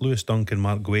halves, Lewis Duncan,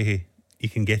 Mark Guehi, you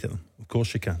can get at them. Of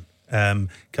course you can.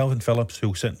 Calvin Phillips,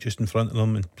 who'll sit just in front of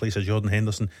them in place of Jordan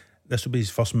Henderson. This will be his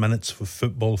first minutes for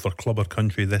football for club or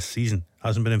country this season.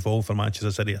 Hasn't been involved for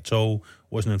Manchester City at all.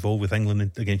 Wasn't involved with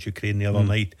England against Ukraine the other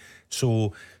night.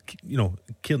 So,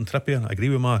 Kieran Trippier, I agree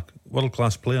with Mark, world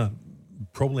class player,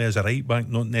 probably as a right back,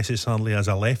 not necessarily as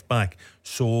a left back.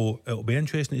 So it'll be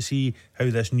interesting to see how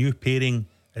this new pairing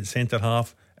at centre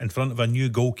half, in front of a new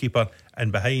goalkeeper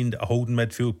and behind a holding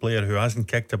midfield player who hasn't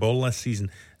kicked a ball this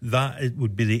season, that it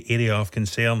would be the area of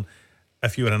concern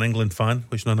if you were an England fan,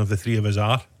 which none of the three of us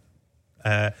are.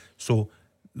 So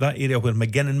that area where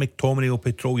McGinn and McTominay will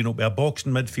patrol, it'll be a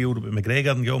boxing midfield with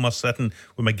McGregor and Gilmour sitting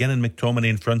with McGinn and McTominay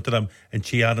in front of them and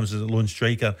Che Adams as a lone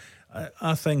striker.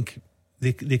 I think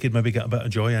they could maybe get a bit of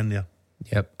joy in there.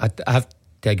 Yep, I have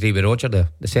to agree with Roger.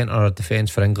 The centre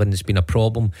defence for England has been a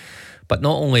problem, but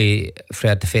not only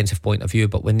from a defensive point of view,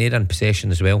 but when they're in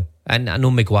possession as well. And I know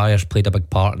Maguire's played a big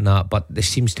part in that, but there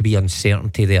seems to be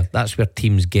uncertainty there. That's where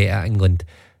teams get at England.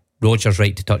 Roger's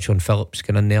right to touch on Phillips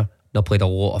getting in there. Not played a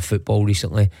lot of football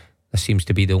recently. This seems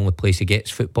to be the only place he gets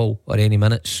football at any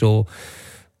minute. So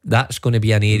that's going to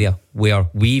be an area where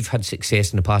we've had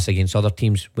success in the past against other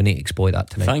teams. We need to exploit that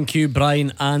tonight. Thank you,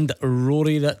 Brian and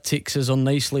Rory. That takes us on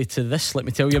nicely to this. Let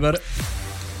me tell you about it.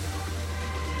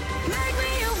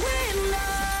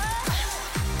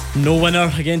 No winner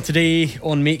again today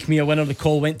on Make Me a Winner. The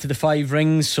call went to the 5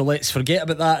 rings, so let's forget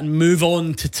about that and move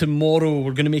on to tomorrow.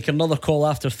 We're going to make another call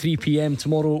after 3 p.m.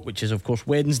 tomorrow, which is of course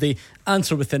Wednesday.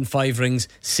 Answer within 5 rings,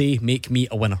 say Make Me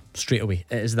a Winner straight away.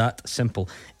 It is that simple.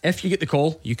 If you get the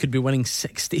call, you could be winning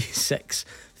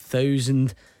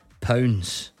 £66,000,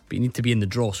 but you need to be in the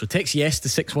draw. So text yes to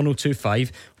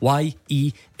 61025,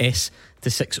 YES to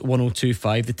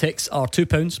 61025. The texts are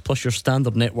 £2 plus your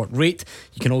standard network rate.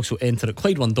 You can also enter at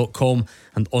Clyde1.com,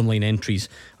 and online entries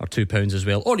are £2 as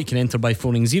well. Or you can enter by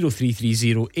phoning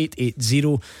 0330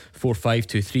 880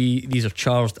 4523. These are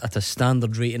charged at a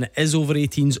standard rate and it is over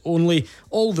 18s only.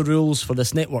 All the rules for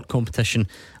this network competition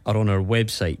are on our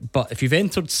website. But if you've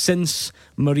entered since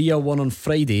Maria won on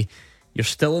Friday, you're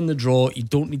still in the draw. You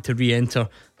don't need to re-enter.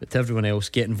 But to everyone else,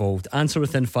 get involved. Answer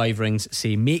within 5 rings,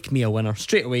 say Make Me a Winner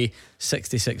straight away.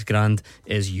 66 grand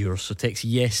is yours. So text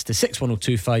yes to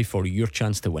 61025 for your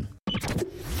chance to win. He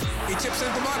chips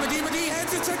into Mark McGee. McGee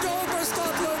heads it to goal for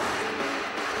Scotland.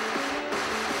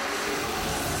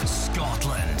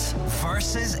 Scotland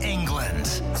versus England.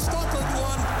 Scotland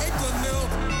 1, England 0.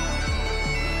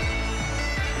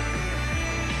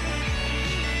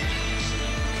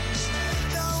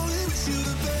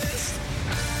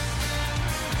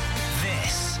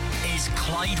 This is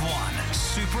Clyde 1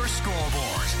 Super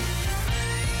Scoreboard.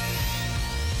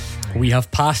 We have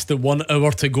passed the 1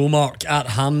 hour to go mark at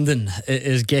Hampden. It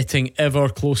is getting ever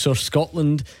closer.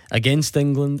 Scotland against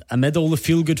England, amid all the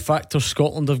feel-good factors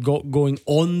Scotland have got going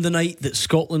on the night that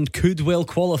Scotland could well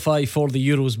qualify for the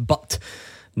Euros, but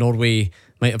Norway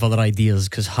might have other ideas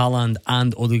because Haaland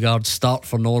and Odegaard start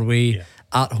for Norway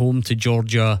at home to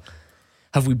Georgia.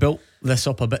 Have we built this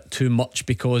up a bit too much?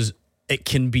 Because it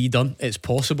can be done, it's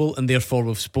possible, and therefore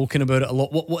we've spoken about it a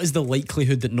lot. What is the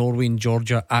likelihood that Norway and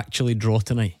Georgia actually draw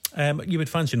tonight? You would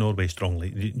fancy Norway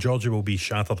strongly. Georgia will be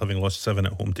shattered having lost 7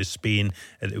 at home to Spain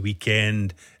at the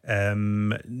weekend.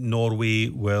 Norway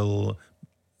will,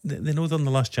 they know they're in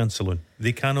the last chance saloon.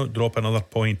 They cannot drop another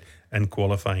point in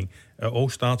qualifying. It all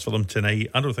starts for them tonight.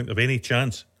 I don't think they have any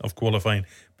chance of qualifying,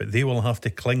 but they will have to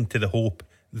cling to the hope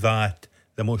that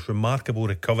the most remarkable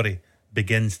recovery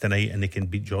begins tonight and they can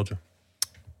beat Georgia.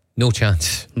 No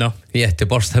chance. No. Yeah, to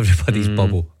burst everybody's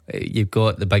bubble. You've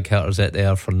got the big hitters out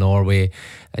there for Norway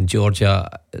and Georgia.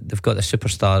 They've got the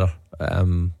superstar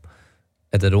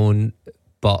at their own,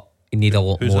 but you need a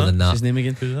lot Who's more that? than that. What's his name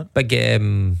again? Who's that? Big,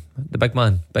 the big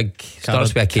man. Big,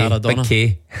 starts with a K. Big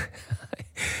K.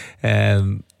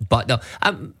 But no,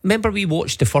 I remember we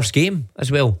watched the first game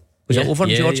as well. Was it over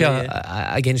in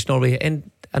Georgia against Norway in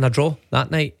a draw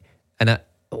that night? And it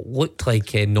looked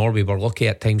like Norway were lucky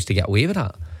at times to get away with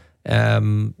that.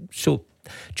 So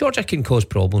Georgia can cause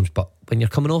problems, but when you're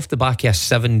coming off the back of a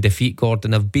 7 defeat,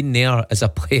 Gordon, I've been there as a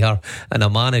player and a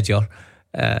manager,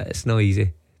 it's not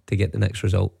easy to get the next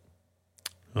result.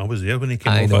 I was there when he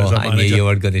came I off know, as a I manager. knew you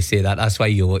were going to say that. That's why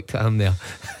you looked at him there.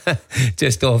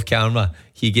 Just off camera,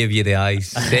 he gave you the eyes,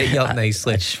 set you up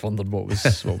nicely. I just wondered what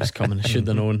was coming. I should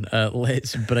have known.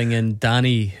 Let's bring in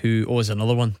Danny, who is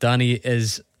another one. Danny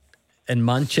is in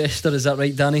Manchester, is that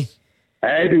right, Danny?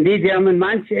 It is indeed. I'm in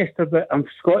Manchester, but I'm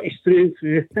Scottish through and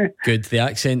through. Good. The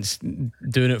accent's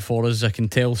doing it for us. I can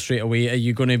tell straight away. Are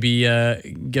you going to be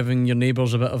giving your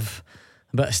neighbours a bit of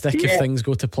stick if things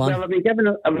go to plan? Well, I've been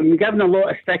given a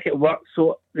lot of stick at work,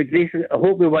 so the grace. I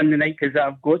hope we win tonight because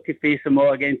I've got to face them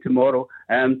all again tomorrow.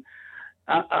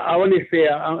 I want to say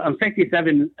I'm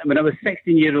 67. When I was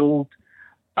 16-year-old,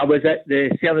 I was at the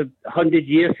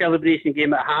 100-year celebration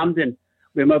game at Hampden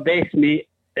with my best mate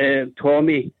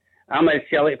Tommy. I'm a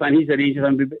Celtic fan, he's a Rangers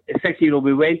fan. 16-year-old,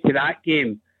 we went to that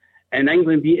game and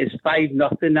England beat us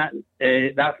 5-0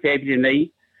 that February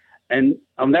night. And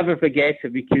I'll never forget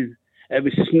it because it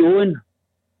was snowing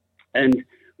and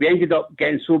we ended up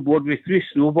getting so bored. We threw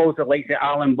snowballs at like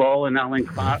Alan Ball and Alan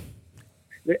Clark.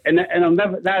 And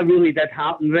that really did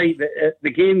happen, right?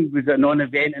 The game was a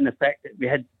non-event in the fact that we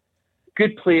had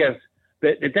good players.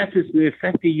 But the difference now,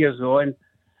 50 years on,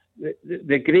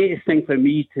 the greatest thing for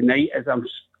me tonight is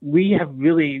we've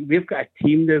got a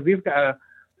team now. We've got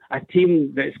a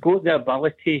team that's got the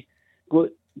ability, got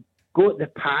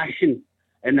the passion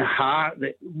and the heart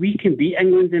that we can beat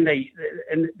England tonight.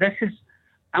 And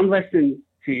I'm listening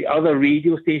to other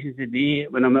radio stations today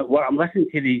when I'm at work. I'm listening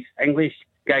to these English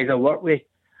guys I work with.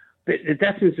 But the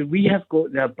difference is we have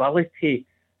got the ability.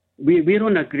 We're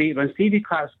on a great run. Stevie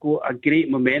Clark's got a great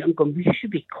momentum going. We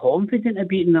should be confident of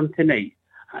beating them tonight.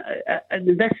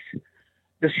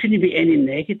 There shouldn't be any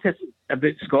negative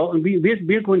about Scotland.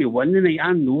 We're going to win tonight.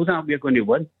 I know that we're going to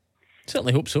win.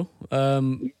 Certainly hope so.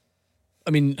 I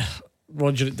mean,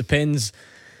 Roger, it depends.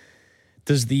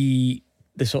 Does the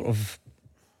sort of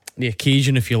the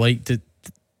occasion, if you like,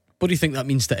 what do you think that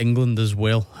means to England as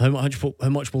well? How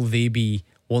much will they be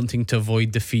wanting to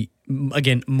avoid defeat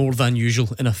again more than usual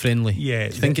in a friendly? Yeah,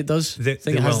 do you think it does? Think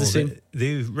it has the same?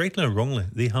 They rightly or wrongly,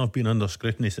 they have been under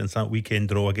scrutiny since that weekend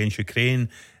draw against Ukraine.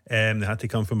 They had to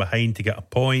come from behind to get a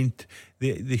point.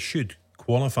 They should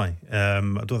qualify. I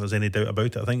don't think there's any doubt about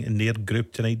it. I think in their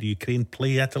group tonight, the Ukraine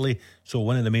play Italy, so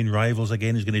one of the main rivals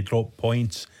again is going to drop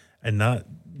points in that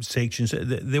section. So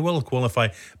they will qualify,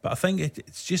 but I think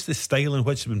it's just the style in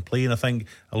which they've been playing. I think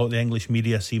a lot of the English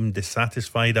media seem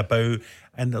dissatisfied about,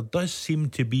 and there does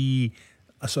seem to be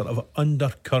a sort of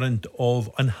undercurrent of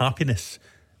unhappiness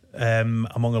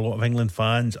among a lot of England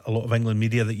fans, a lot of England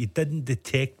media that you didn't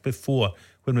detect before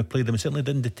when we played them. We certainly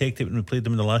didn't detect it when we played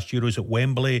them in the last Euros at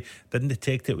Wembley. Didn't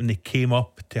detect it when they came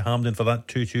up to Hampden for that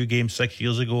 2-2 game 6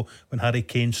 years ago when Harry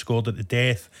Kane scored at the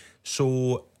death.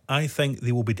 So I think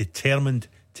they will be determined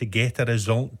to get a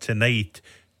result tonight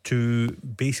to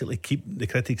basically keep the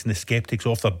critics and the sceptics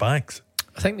off their backs.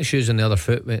 I think the shoe's on the other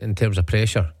foot in terms of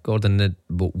pressure, Gordon,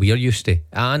 what we're used to.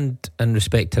 And in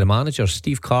respect to the manager,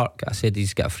 Steve Clark, I said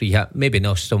he's got a free hit. Maybe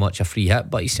not so much a free hit,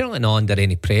 but he's certainly not under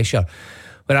any pressure.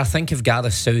 Where I think if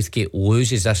Gareth Southgate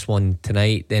loses this one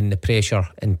tonight, then the pressure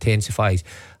intensifies.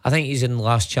 I think he's in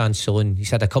last chance saloon.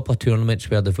 He's had a couple of tournaments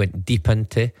where they've went deep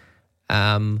into.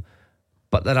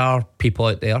 But there are people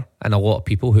out there, and a lot of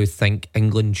people who think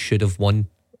England should have won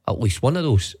at least one of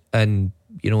those. And,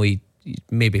 you know, he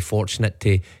may be fortunate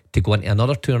to go into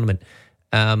another tournament.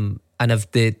 And if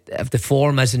the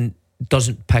form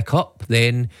doesn't pick up,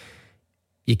 then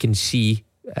you can see,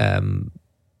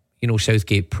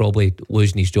 Southgate probably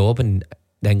losing his job and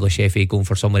the English FA going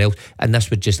for someone else. And this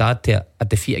would just add to it. A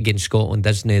defeat against Scotland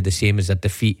isn't the same as a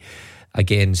defeat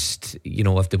against,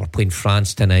 if they were playing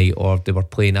France tonight, or if they were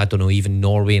playing, I don't know, even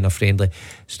Norway in a friendly.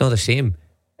 It's not the same.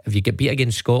 If you get beat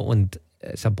against Scotland,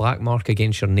 it's a black mark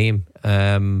against your name.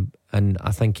 And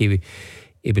I think he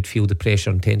would feel the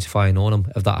pressure intensifying on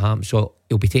him if that happens. So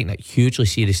he'll be taking it hugely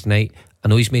serious tonight. I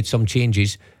know he's made some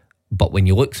changes, but when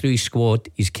you look through his squad,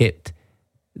 he's kept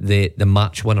the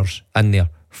match winners in there.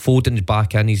 Foden's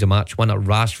back in, he's a match winner.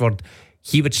 Rashford,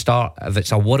 he would start. If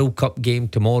it's a World Cup game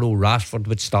tomorrow, Rashford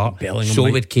would start. Bellingham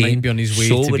so would Kane. Might be on his way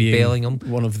so to would being Bellingham.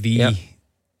 One of the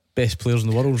best players in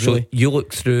the world, really. So you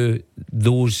look through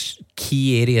those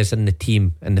key areas in the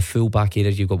team, in the full-back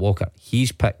areas, you've got Walker.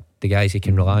 He's picked the guys he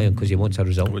can rely on because he wants a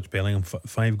result. Which Bellingham,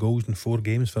 5 goals in 4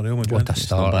 games for Real Madrid. What a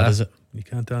start, bad, is it? You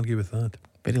can't argue with that.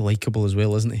 Very likeable as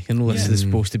well, isn't he? This is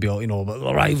supposed to be all, about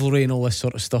the rivalry and all this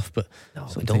sort of stuff, but no,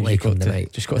 we don't like him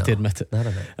tonight. Just got to admit it.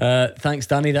 Thanks,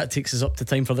 Danny. That takes us up to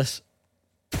time for this.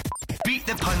 Beat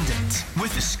the Pundit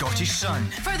with the Scottish Sun.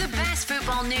 For the best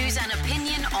football news and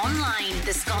opinion online,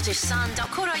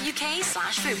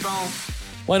 thescottishsun.co.uk/football.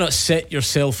 Why not set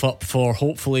yourself up for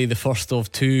hopefully the first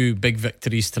of 2 big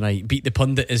victories tonight? Beat the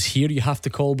Pundit is here. You have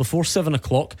to call before 7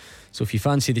 o'clock. So if you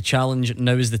fancy the challenge,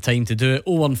 now is the time to do it.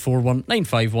 0141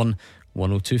 951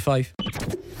 1025. He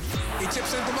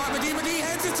chips into Mark McGee,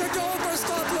 heads it to goal for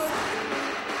Scotland.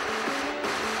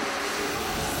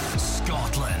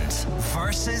 Scotland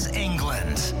versus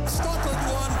England. Scotland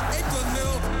 1, England 0.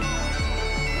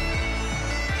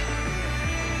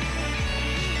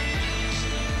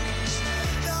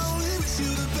 Now we wish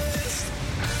you the best.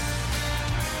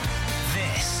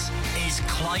 This is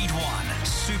Clyde 1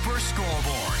 Super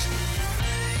Scoreboard.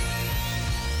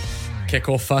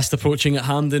 Kick-off fast approaching at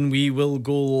Hampden. We will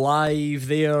go live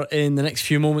there in the next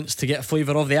few moments to get a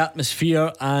flavour of the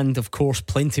atmosphere, and of course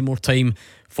plenty more time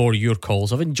for your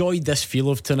calls. I've enjoyed this feel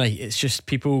of tonight. It's just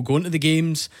people going to the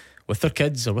games with their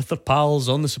kids or with their pals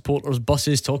on the supporters'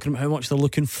 buses, talking about how much they're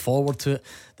looking forward to it,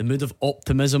 the mood of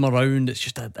optimism around. It's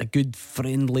just a good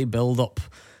friendly build-up.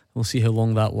 We'll see how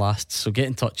long that lasts. So get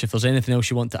in touch if there's anything else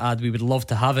you want to add. We would love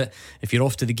to have it. If you're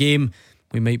off to the game,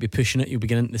 we might be pushing it, you'll be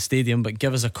getting into the stadium, but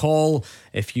give us a call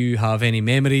if you have any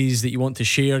memories that you want to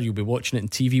share. You'll be watching it on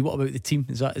TV. What about the team?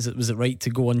 Was it right to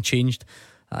go unchanged?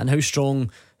 And how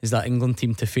strong is that England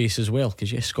team to face as well?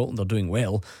 Because yes, Scotland are doing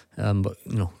well, but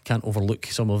can't overlook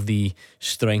some of the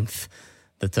strength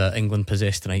that England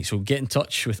possess tonight. So get in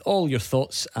touch with all your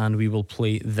thoughts and we will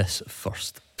play this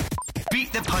first.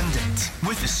 Beat the Pundit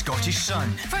with the Scottish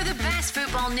Sun. For the best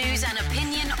football news and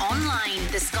opinion online,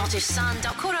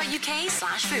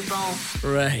 thescottishsun.co.uk/football.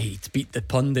 Right, Beat the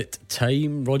Pundit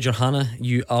time. Roger Hannah,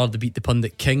 you are the Beat the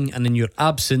Pundit king, and in your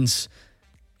absence,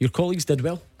 your colleagues did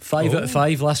well. 5 out of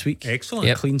 5 last week. Excellent.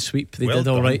 Yep. Clean sweep. They Well did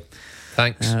all done. right.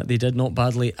 Thanks. They did not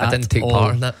badly I at didn't take all.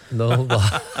 part in that. No, but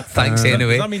thanks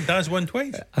anyway. Does that mean Daz won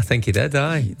twice? I think he did,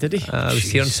 aye. Did he? I was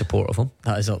here in Jeez. support of him.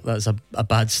 That is a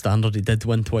bad standard. He did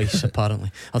win twice,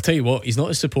 apparently. I'll tell you what, he's not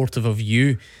as supportive of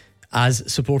you.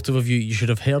 You should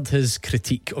have heard his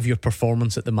critique of your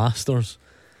performance at the Masters.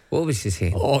 What was he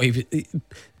saying? Oh,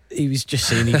 he was just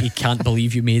saying he can't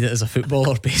believe you made it as a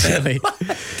footballer, basically.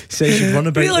 Says you run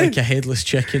about Really? like a headless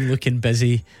chicken, looking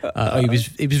busy.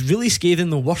 He was really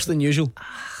scathing, though, worse than usual.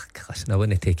 Listen, I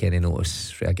wouldn't take any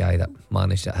notice for a guy that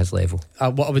managed at his level.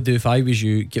 What I would do if I was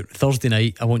you, Thursday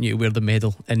night, I want you to wear the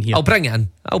medal in here. I'll bring it in.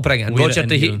 Wear Roger, it in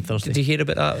did here on Thursday. you hear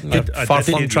about that? I Far did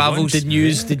hear flung you travels.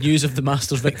 once. Did news of the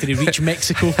Masters victory reach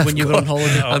Mexico when you were on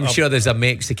holiday? I'm sure there's a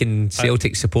Mexican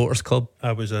Celtic supporters club.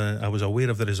 I was aware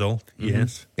of the result.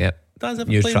 Yes. Yeah. Daz ever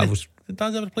News playing travels. Did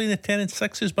Daz ever play in the 10 and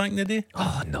 6s back in the day?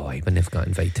 Oh no, I wouldn't have got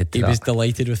invited to He that. was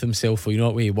delighted with himself. You know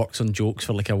what way he works on jokes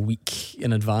for like a week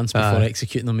in advance before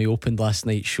executing them. He opened last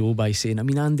night's show by saying,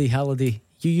 Andy Halliday,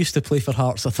 you used to play for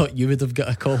Hearts. I thought you would have got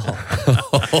a call up.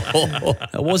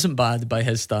 It wasn't bad by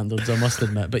his standards, I must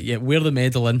admit. But yeah, wear the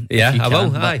medal in. Yeah, if you I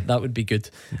can. will, aye. That would be good.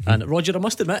 And Roger, I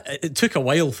must admit, it took a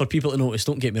while for people to notice.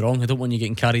 Don't get me wrong, I don't want you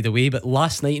getting carried away, but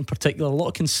last night in particular, a lot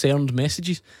of concerned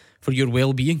messages for your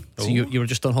well-being. So you were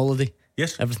just on holiday?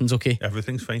 Yes. Everything's okay?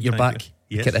 Everything's fine. You're thank back?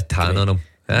 you. Yes. Get a tan on him.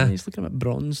 Huh? He's looking a bit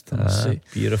bronzed, I must say.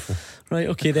 Beautiful. Right,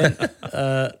 okay then.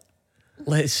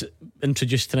 Let's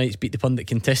introduce tonight's Beat the Pundit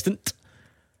contestant.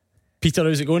 Peter,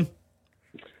 how's it going?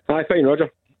 Hi, fine, Roger.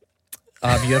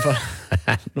 Have you ever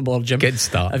no bother, Jim. Good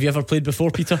start. Have you ever played before,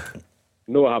 Peter?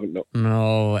 No, I haven't, no.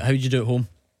 No. How did you do at home?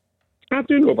 I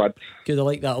do no bad. Good, I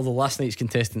like that. Although last night's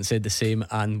contestant said the same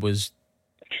and was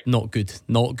not good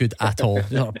at all.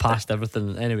 Sort of passed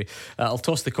everything. Anyway, I'll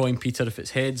toss the coin, Peter. If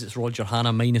it's heads, it's Roger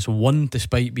Hannah -1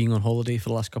 despite being on holiday for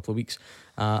the last couple of weeks,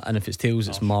 and if it's tails,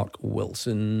 it's Mark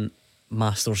Wilson,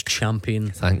 Masters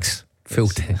champion. Thanks. Full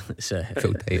title.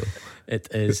 It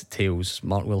is tails.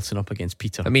 Mark Wilson up against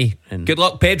Peter. Me. Good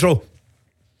luck, Pedro.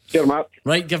 Here, Mark.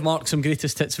 Right, give Mark some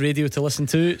greatest hits radio to listen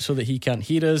to so that he can't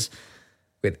hear us.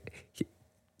 Wait,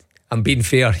 I'm being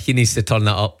fair. He needs to turn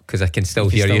that up because I can still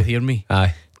hear you. Hear me?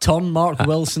 Aye. Turn Mark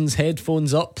Wilson's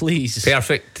headphones up, please.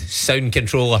 Perfect sound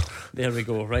controller. There we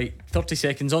go. Right, 30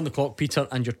 seconds on the clock, Peter,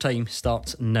 and your time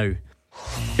starts now.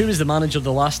 Who was the manager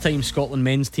the last time Scotland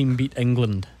men's team beat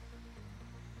England?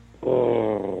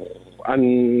 Oh,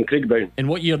 and Craig Brown. In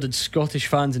what year did Scottish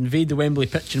fans invade the Wembley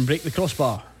pitch and break the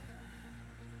crossbar?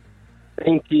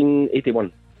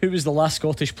 1981. Who was the last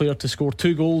Scottish player to score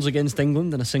 2 goals against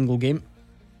England in a single game?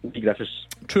 Lee Griffiths.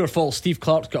 True or false, Steve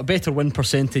Clark's got a better win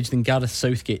percentage than Gareth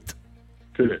Southgate?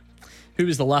 True. Who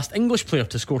was the last English player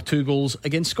to score 2 goals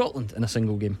against Scotland in a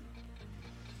single game?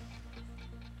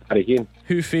 Harry Kane.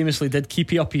 Who famously did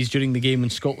keepy-uppies during the game when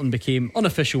Scotland became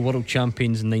unofficial world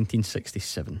champions in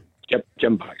 1967?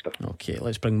 Jim Baxter. Okay,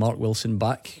 let's bring Mark Wilson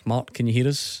back. Mark, can you hear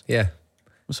us? Yeah.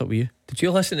 What's up with you? Did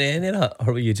you listen to any of that,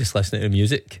 or were you just listening to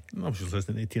music? I was just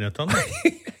listening to Tina Turner.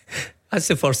 That's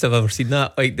the first I've ever seen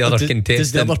that. Like the other Does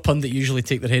contestant. the other pundit usually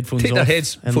take their headphones Take off? their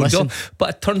heads and phones listen? off. But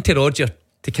I turned to Roger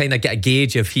to kind of get a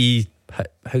gauge of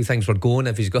how things were going.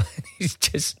 If he's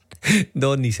just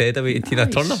nodding his head away to Tina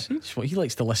Turner. He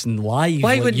likes to listen live.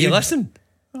 Why like wouldn't you listen?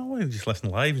 Oh, I just listen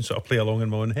live and sort of play along in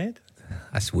my own head.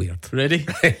 That's weird. Ready?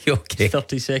 Okay.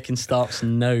 30 seconds starts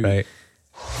now. Right.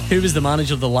 Who was the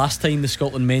manager the last time the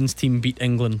Scotland men's team beat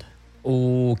England?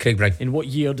 Oh, Craig Brown. In what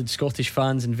year did Scottish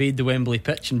fans invade the Wembley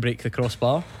pitch and break the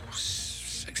crossbar?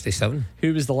 67.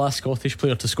 Who was the last Scottish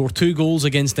player to score 2 goals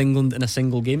against England in a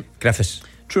single game? Griffiths.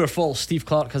 True or false? Steve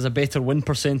Clarke has a better win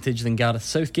percentage than Gareth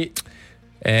Southgate.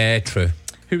 True.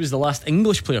 Who was the last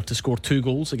English player to score 2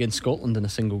 goals against Scotland in a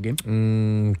single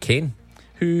game? Kane.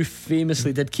 Who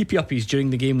famously did keepy-uppies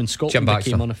during the game when Scotland Jim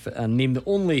Baxter. became unfit, and named the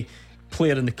only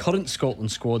player in the current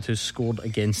Scotland squad who's scored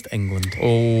against England? 3,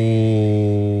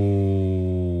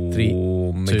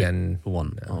 2, McGinn.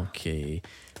 1. Okay.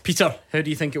 Peter, how do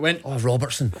you think it went? Oh,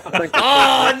 Robertson.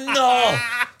 Oh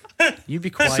no! You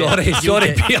be quiet. Sorry,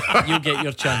 Peter. You'll get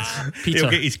your chance. Peter. He'll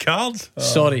get his cards.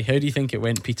 Sorry, how do you think it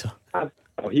went, Peter?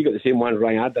 Oh, he got the same one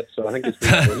Ryan had did, so I think it's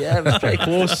Yeah, it was pretty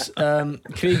close.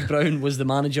 Craig Brown was the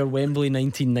manager, Wembley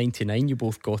 1999. You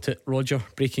both got it. Roger,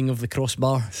 breaking of the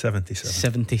crossbar.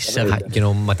 77. You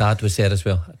know, my dad was there as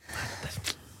well.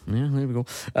 Yeah, there we go.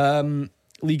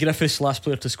 Lee Griffiths, last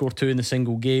player to score 2 in the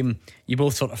single game. You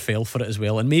both sort of fell for it as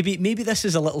well. And maybe this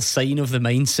is a little sign of the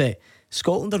mindset.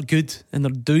 Scotland are good and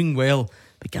they're doing well,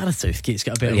 but Gareth Southgate's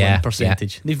got a better win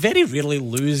percentage. They very rarely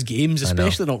lose games,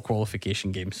 especially not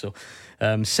qualification games. So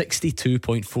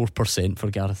 62.4% for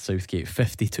Gareth Southgate,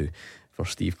 52 for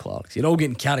Steve Clarke. So you're all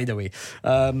getting carried away.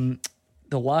 The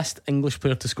last English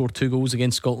player to score 2 goals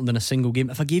against Scotland in a single game.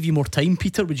 If I gave you more time,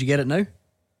 Peter, would you get it now?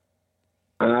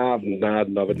 No, I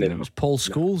wouldn't. It was Paul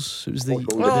Scholes. It was the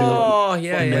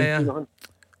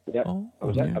Yeah. I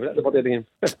was at the body of the game.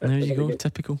 There you go,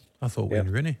 typical. I thought Wayne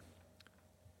Rooney.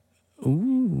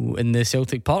 Ooh, in the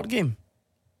Celtic Park game.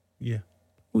 Yeah.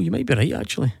 Oh, you might be right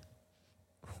actually.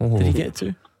 Did he get it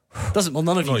too? Doesn't. Well,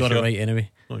 none of you got it right anyway.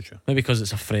 Not sure. Maybe because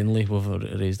it's a friendly we've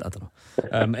raised. I don't know.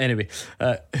 Anyway,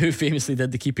 who famously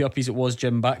did the keepy uppies? It was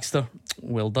Jim Baxter.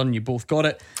 Well done, you both got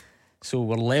it. So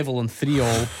we're level on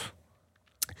 3-all.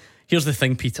 Here's the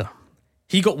thing, Peter.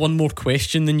 He got one more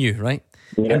question than you, right?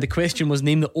 Yeah. And the question was,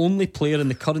 name the only player in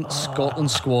the current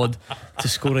Scotland squad to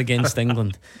score against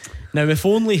England. Now, if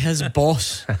only his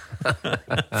boss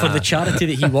for the charity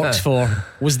that he works for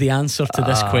was the answer to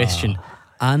this question.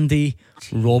 Andy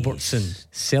Robertson,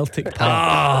 Celtic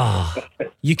Park.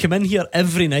 You come in here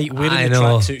every night wearing the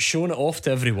tracksuit, showing it off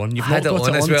to everyone. You've not got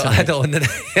it on I had it on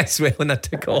as well when I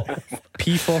took off.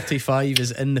 P45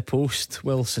 is in the post,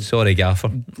 Wilson. Sorry,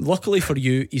 Gaffer. Luckily for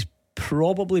you, he's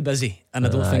probably busy, and I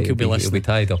don't think he'll be listening. He'll be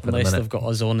tied up in a unless minute. they've got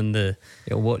us on in the.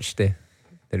 He'll watch the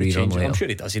rerun change. later. I'm sure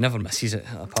he does. He never misses it,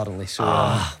 apparently. So,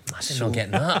 I did not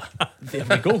getting that. There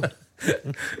we go.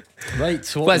 Right.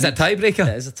 So what is that, tiebreaker?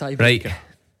 It is a tiebreaker. Right.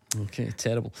 Okay,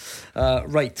 terrible.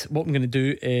 Right, what I'm going to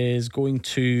do is going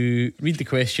to read the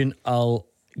question. I'll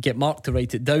get Mark to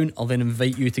write it down. I'll then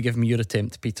invite you to give me your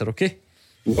attempt, Peter, okay?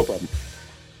 No problem.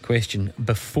 Question.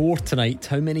 Before tonight,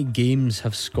 how many games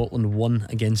have Scotland won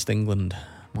against England?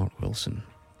 Mark Wilson.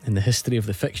 In the history of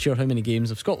the fixture, how many games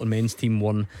have Scotland men's team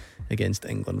won against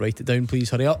England? Write it down, please.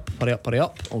 Hurry up.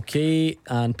 Okay,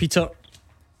 and Peter?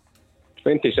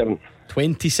 27.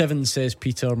 27 says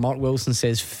Peter. Mark Wilson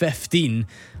says 15.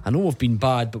 I know we've been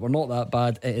bad, but we're not that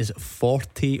bad. It is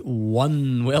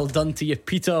 41. Well done to you,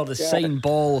 Peter. The signed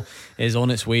ball is on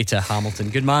its way to Hamilton.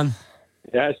 Good man.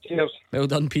 Yeah, cheers. Well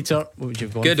done, Peter. What would you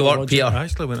have gone Good for, work, Roger? Peter. I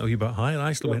actually went a wee bit higher.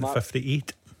 I actually went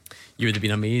 58. You would have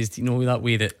been amazed. You know that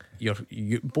way that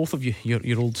both of you,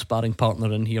 your old sparring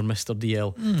partner in here, Mr.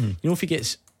 DL. You know, if he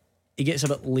gets a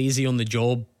bit lazy on the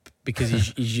job because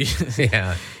he's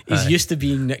used to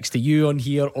being next to you on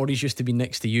here, or he's used to being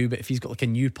next to you. But if he's got like a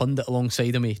new pundit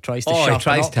alongside him, he tries to act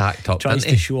up, tries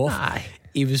to show off. Aye.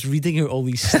 He was reading out all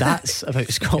these stats about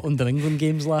Scotland and England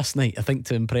games last night, I think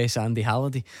to impress Andy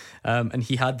Halliday, and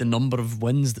he had the number of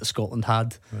wins that Scotland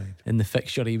had in the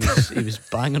fixture. He was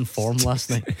banging form last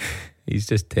night. He's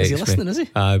just texting. Is he listening, is he?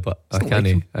 Aye, but I can't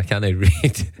read.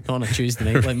 On a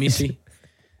Tuesday night, let me see.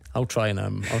 I'll try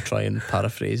and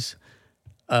paraphrase.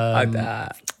 Yeah.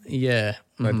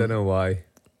 I don't know why.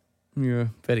 Yeah,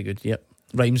 very good. Yep.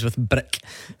 Rhymes with brick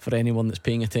for anyone that's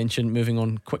paying attention. Moving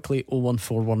on quickly.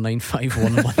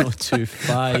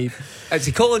 01419511025. Is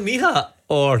he calling me that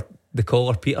or the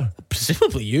caller Peter?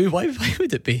 Presumably you. Why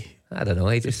would it be? I don't know.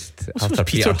 He just What's after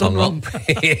Peter Peter hung done up,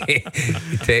 he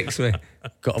texts me.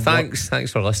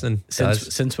 Thanks for listening.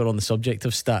 Since we're on the subject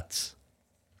of stats,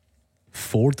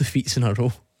 4 defeats in a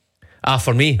row.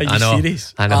 For me, Are you I know.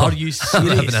 serious? I know. Are you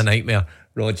serious? I'm having a nightmare,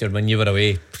 Roger. When you were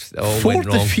away, it all 4 went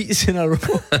wrong. defeats in a row.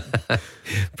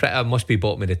 I must be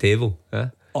bottom of the table. Yeah?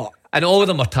 Oh. And all of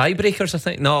them are tiebreakers, I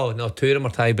think. No, 2 of them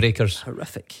are tiebreakers.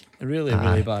 Horrific. Really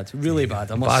bad. Really bad.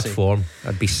 I must Bad say. form.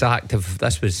 I'd be sacked if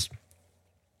this was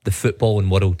the footballing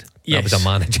world. Yes, that was a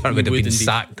manager would have been indeed.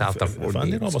 sacked after If 4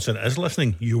 Andy games. Robertson is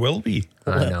listening, you will be.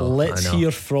 Let's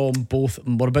hear from both.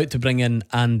 We're about to bring in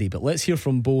Andy, but let's hear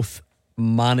from both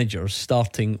managers,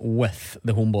 starting with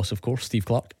the home boss, of course, Steve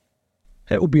Clarke.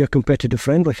 It will be a competitive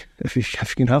friendly, if you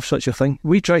can have such a thing.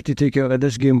 We try to take out of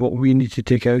this game what we need to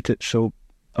take out it, so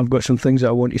I've got some things that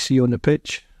I want to see on the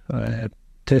pitch,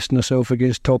 testing ourselves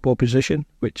against top opposition,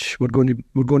 which we're going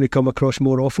to come across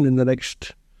more often in the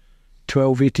next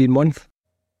 12-18 months.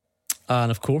 And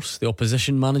of course, the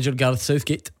opposition manager, Gareth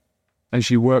Southgate. As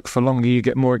you work for longer, you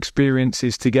get more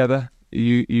experiences together.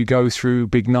 You go through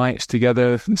big nights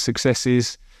together,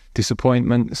 successes,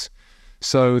 disappointments.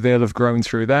 So they'll have grown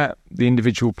through that. The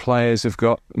individual players have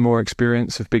got more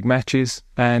experience of big matches,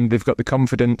 and they've got the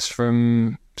confidence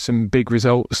from some big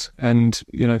results, and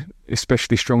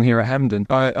especially strong here at Hampden.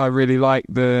 I really like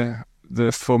the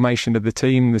formation of the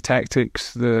team, the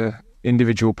tactics, the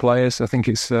individual players. I think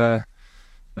it's a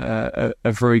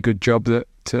very good job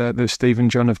that Steve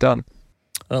and John have done.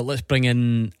 Let's bring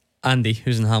in Andy,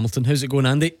 who's in Hamilton. How's it going,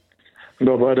 Andy?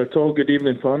 Not bad at all. Good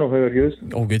evening, panel. How are you?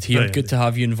 All good here. Right. Good to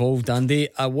have you involved, Andy.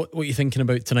 What are you thinking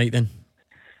about tonight then?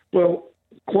 Well,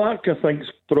 Clark, I think, has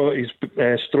brought his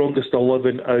strongest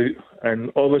 11 out,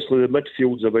 and obviously the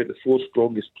midfield's about the 4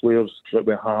 strongest players that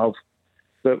we have.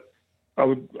 But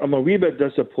I'm a wee bit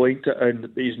disappointed in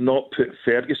that he's not put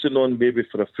Ferguson on maybe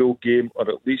for a full game, or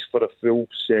at least for a full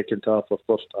second half or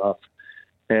first half.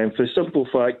 And for the simple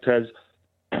fact is,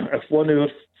 if one of our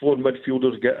 4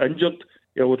 midfielders get injured,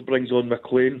 he always brings on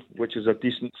McLean, which is a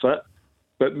decent fit.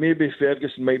 But maybe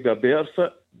Ferguson might be a better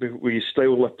fit with his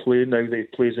style of play now that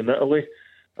he plays in Italy.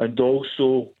 And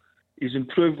also, he's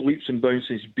improved leaps and bounds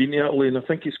since he's been in Italy, and I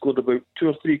think he's scored about 2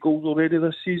 or 3 goals already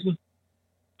this season.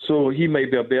 So he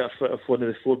might be a better fit if one of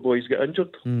the 4 boys get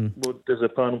injured. What does the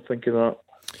panel think of that?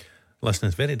 Listen,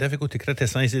 it's very difficult to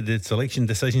criticise the selection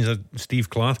decisions of Steve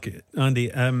Clarke,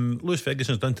 Andy. Lewis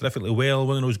Ferguson's done terrifically well.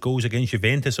 One of those goals against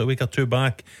Juventus a week or 2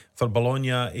 back for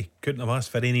Bologna, he couldn't have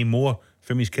asked for any more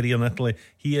from his career in Italy.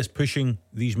 He is pushing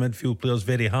these midfield players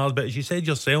very hard, but as you said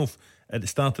yourself at the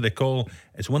start of the call,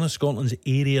 it's one of Scotland's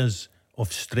areas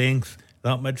of strength.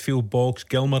 That midfield box,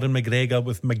 Gilmour and McGregor,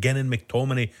 with McGinn and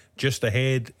McTominay just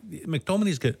ahead.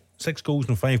 McTominay's got 6 goals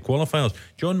in 5 qualifiers.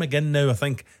 John McGinn now, I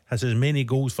think, has as many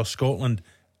goals for Scotland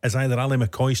as either Ali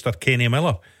McCoist or Kenny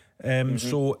Miller.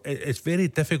 So it's very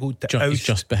difficult to He's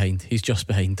just behind.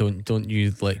 Don't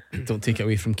take it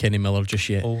away from Kenny Miller just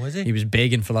yet. Oh, is he? He was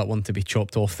begging for that one to be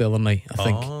chopped off the other night, I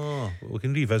think. Oh, we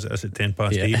can revisit this at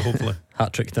 8:10, hopefully.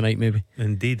 Hat trick tonight, maybe.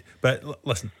 Indeed. But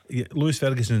listen, Lewis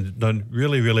Ferguson has done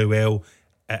really, really well.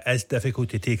 It is difficult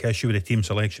to take issue with the team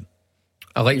selection.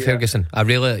 I like Ferguson. I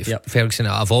really like Ferguson.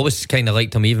 I've always kind of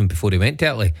liked him even before he went to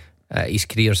Italy. His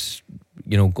career's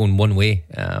going one way.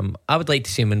 I would like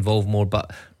to see him involved more,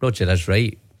 but Roger is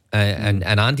right, and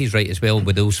Andy's right as well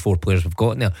with those 4 players we've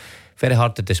got in there. Very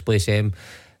hard to displace him.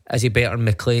 Is he better than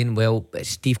McLean? Well,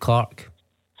 Steve Clarke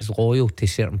is loyal to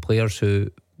certain players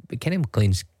who, Kenny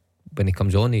McLean's, when he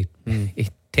comes on, he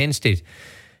tends to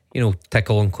tick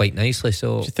along quite nicely.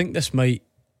 So do you think this might,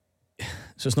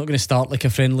 so it's not going to start like a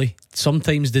friendly?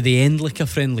 Sometimes do they end like a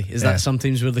friendly? Is that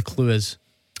sometimes where the clue is?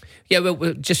 Yeah,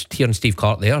 well, just hearing Steve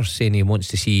Clarke there saying he wants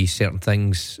to see certain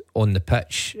things on the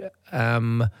pitch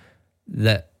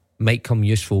that might come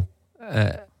useful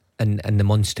in the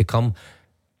months to come,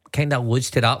 kind of alludes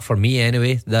to that for me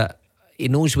anyway, that he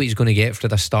knows what he's going to get for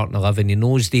the starting 11. He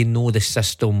knows they know the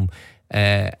system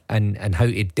and how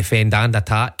to defend and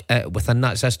attack within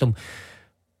that system,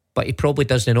 but he probably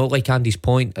doesn't know, like Andy's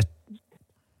point,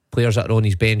 players that are on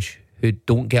his bench who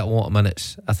don't get a lot of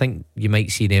minutes. I think you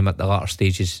might see them at the latter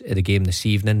stages of the game this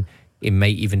evening. He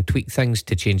might even tweak things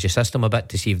to change the system a bit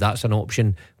to see if that's an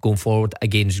option going forward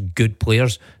against good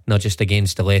players, not just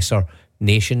against the lesser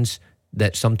nations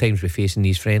that sometimes we face in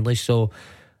these friendlies. So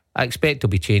I expect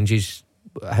there'll be changes.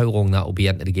 How long that will be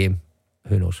into the game,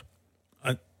 who knows?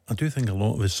 I do think a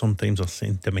lot of us sometimes are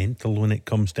sentimental when it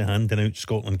comes to handing out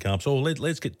Scotland caps. Oh,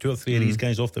 let's get 2 or 3 of these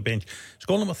guys off the bench.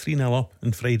 Scotland were 3-0 up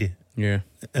on Friday in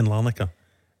Larnaca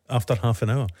after half an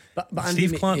hour. But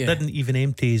Steve Clarke didn't even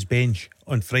empty his bench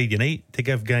on Friday night to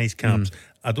give guys caps.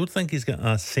 I don't think he's got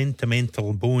a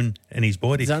sentimental bone in his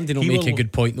body. Does Andy not make a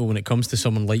good point though when it comes to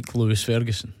someone like Lewis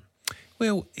Ferguson?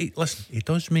 Well, listen, he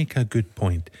does make a good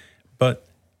point, but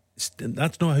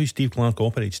that's not how Steve Clarke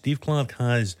operates. Steve Clarke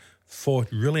has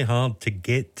fought really hard to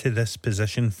get to this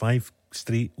position, 5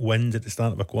 straight wins at the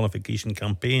start of a qualification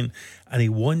campaign, and he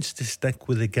wants to stick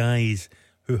with the guys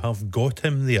who have got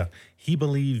him there. he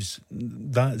believes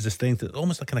that is the strength. It's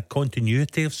almost a kind of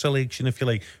continuity of selection, if you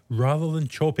like, rather than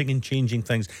chopping and changing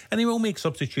things. And he will make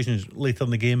substitutions later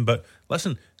in the game, but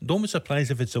listen, don't be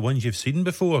surprised if it's the ones you've seen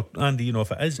before, Andy. You know,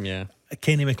 if it is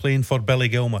Kenny McLean for Billy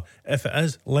Gilmour, if it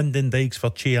is Lyndon Dykes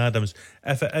for Che Adams,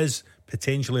 if it is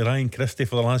potentially Ryan Christie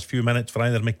for the last few minutes for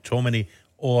either McTominay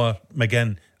or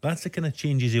McGinn, that's the kind of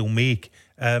changes he'll make.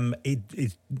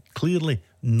 He's clearly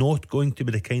not going to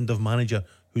be the kind of manager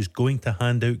who's going to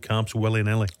hand out caps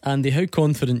willy-nilly. Andy, how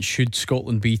confident should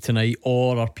Scotland be tonight,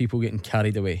 or are people getting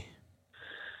carried away?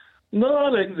 No,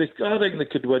 I think they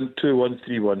could win 2-1,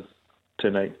 3-1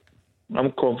 tonight.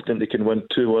 I'm confident they can win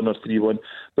 2-1 or 3-1.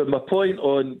 But my point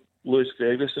on Lewis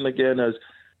Ferguson again is,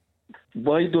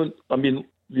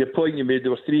 the point you made, they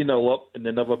were 3-0 up and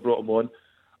they never brought him on.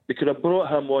 They could have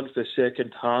brought him on for the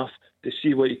second half to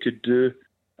see what he could do.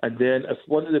 And then if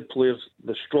one of the players,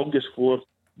 the strongest four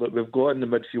that we've got in the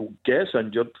midfield, gets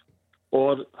injured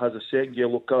or has a second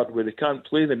yellow card where they can't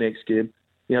play the next game,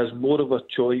 he has more of a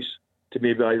choice to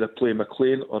maybe either play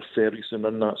McLean or Ferguson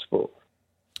in that spot.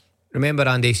 Remember,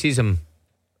 Andy sees him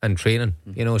in training,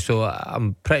 you know, so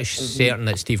I'm pretty certain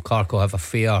that Steve Clarke will have a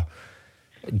fair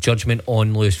judgment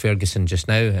on Lewis Ferguson just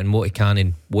now and what he can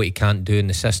and what he can't do in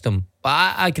the system. But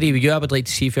I agree with you. I would like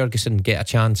to see Ferguson get a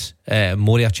chance,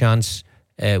 more of a chance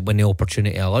when the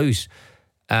opportunity allows.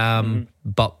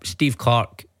 But Steve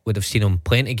Clarke would have seen him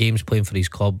plenty of games playing for his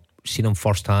club, seen him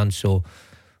first hand. So,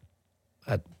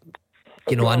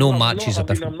 I know matches are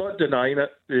different. I'm not denying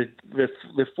it.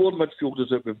 The four midfielders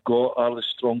that we've got are the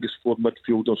strongest four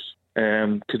midfielders,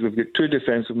 because we've got two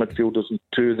defensive midfielders and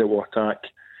two that will attack,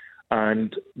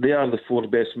 and they are the four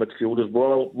best midfielders.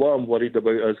 What I'm worried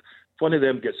about is if one of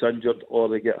them gets injured or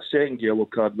they get a second yellow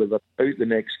card where they're out the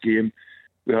next game,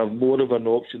 we have more of an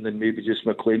option than maybe just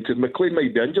McLean, because McLean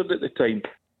might be injured at the time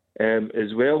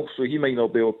as well, so he might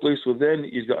not be able to play. So then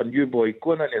he's got a new boy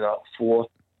going into that four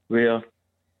where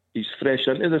he's fresh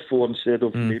into the four instead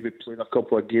of maybe playing a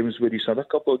couple of games where he's had a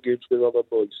couple of games with other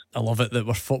boys. I love it that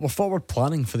we're forward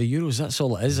planning for the Euros. That's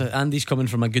all it is. Andy's coming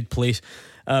from a good place.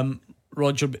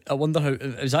 Roger, I wonder how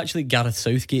it was actually Gareth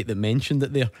Southgate that mentioned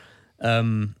it there.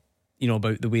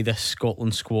 About the way this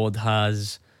Scotland squad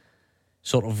has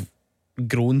sort of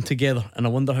grown together, and I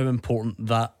wonder how important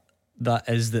that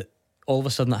is. That all of a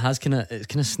sudden it's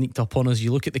kind of sneaked up on us.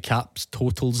 You look at the caps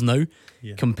totals now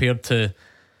compared to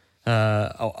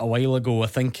a while ago. I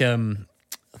think I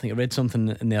read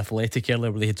something in the Athletic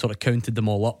earlier where they had sort of counted them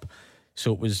all up.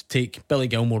 So it was Billy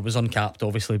Gilmour was uncapped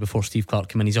obviously before Steve Clarke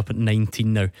came in. He's up at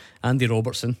 19 now. Andy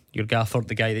Robertson, your gaffer,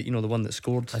 the guy that, the one that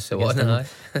scored, that's the one,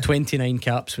 29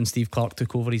 caps when Steve Clarke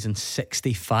took over. He's in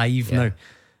 65 now.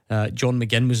 John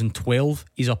McGinn was in 12.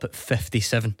 He's up at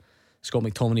 57. Scott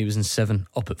McTominay was in 7,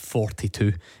 up at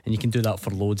 42. And you can do that for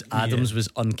loads. Adams was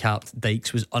uncapped.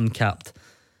 Dykes was uncapped.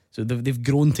 So they've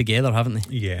grown together, haven't they?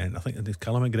 Yeah, and I think there's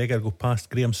Callum McGregor go past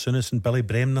Graham Souness and Billy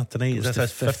Bremner tonight. Is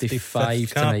this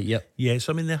 55 tonight? Yep. Yeah,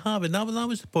 so I mean they have, and that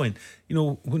was the point.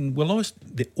 When we lost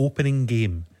the opening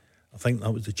game, I think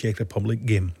that was the Czech Republic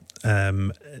game at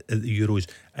the Euros,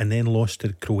 and then lost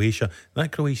to Croatia.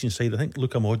 That Croatian side, I think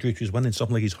Luka Modric was winning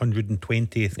something like his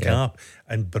 120th cap,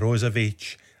 and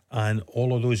Brozovic and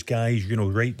all of those guys,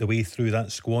 right the way through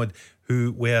that squad,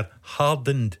 who were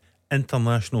hardened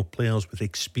international players with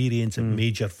experience in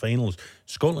major finals.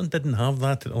 Scotland didn't have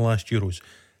that at the last Euros.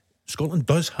 Scotland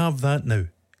does have that now.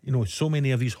 So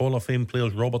many of these Hall of Fame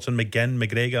players, Robertson, McGinn,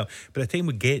 McGregor. By the time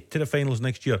we get to the finals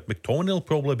next year, McTominay will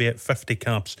probably be at 50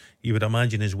 caps, you would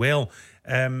imagine, as well.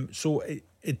 So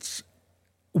it's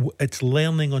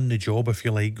learning on the job, if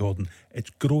you like, Gordon. It's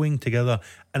growing together,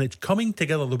 and it's coming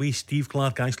together the way Steve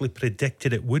Clarke actually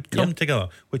predicted it would come together,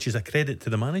 which is a credit to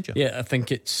the manager. Yeah, I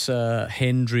think it's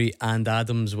Hendry and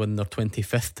Adams win their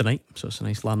 25th tonight, so it's a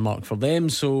nice landmark for them.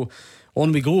 So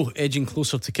on we go, edging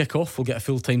closer to kick off. We'll get a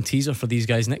full-time teaser for these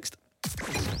guys next.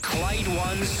 Clyde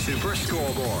One Super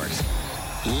Scoreboard.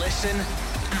 Listen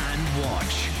and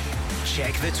watch.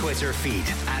 Check the Twitter feed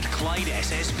at Clyde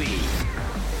SSB.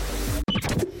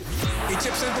 He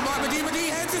chips into Mark McGee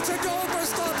heads it to goal for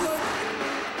Scotland.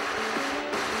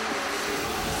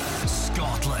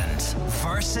 Scotland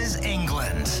versus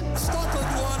England. Scotland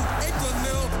 1, England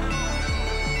 0.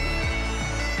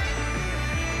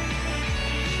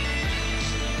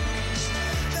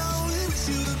 Now we wish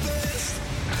you the best.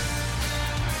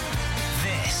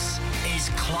 This is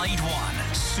Clyde One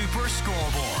Super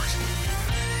Scoreboard.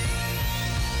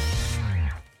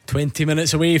 20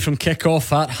 minutes away from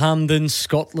kick-off at Hampden,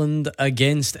 Scotland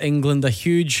against England. A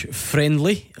huge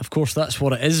friendly. Of course, that's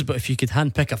what it is, but if you could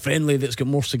handpick a friendly that's got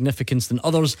more significance than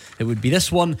others, it would be this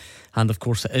one. And of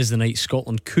course, it is the night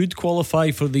Scotland could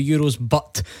qualify for the Euros,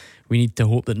 but we need to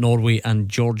hope that Norway and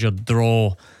Georgia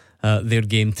draw their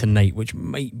game tonight, which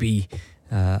might be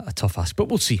a tough ask. But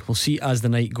we'll see as the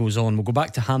night goes on. We'll go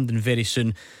back to Hampden very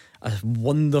soon. A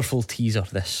wonderful teaser,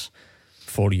 this,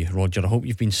 for you, Roger. I hope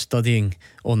you've been studying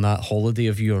on that holiday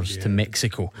of yours to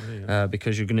Mexico,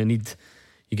 because you're going to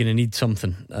need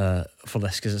something for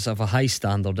this, because it's of a high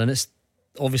standard, and it's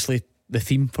obviously the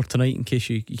theme for tonight. In case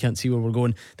you can't see where we're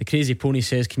going, the Crazy Pony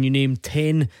says, can you name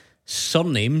 10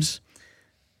 surnames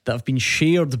that have been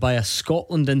shared by a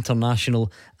Scotland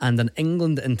international and an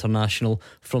England international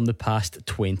from the past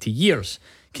 20 years?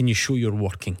 Can you show your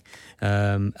working?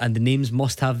 And the names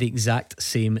must have the exact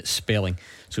same spelling.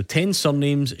 So 10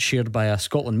 surnames shared by a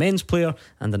Scotland men's player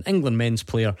and an England men's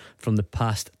player from the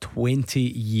past 20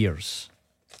 years.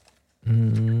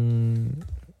 Good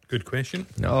question.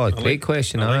 No, great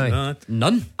question. I like that.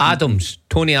 None. Adams,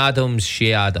 Tony Adams,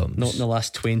 Shea Adams. Not in the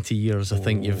last 20 years. I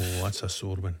think you've. That's a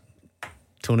sore one.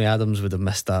 Tony Adams would have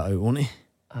missed that out, won't he?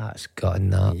 That's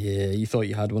gotten that. Yeah, you thought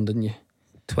you had one, didn't you?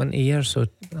 20 years, so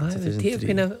okay.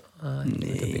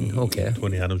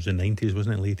 Tony Adams in the 90s,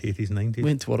 wasn't it? Late 80s, 90s.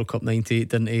 Went to World Cup 98,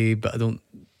 didn't he? But did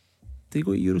he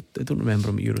go to Euro? I don't remember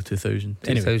him at Euro 2000.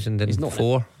 Anyway,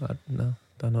 2004. No, I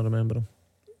don't remember him.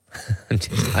 I'm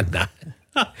just had that.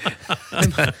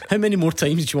 How many more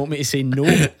times do you want me to say no?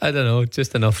 I don't know,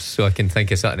 just enough so I can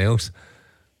think of something else.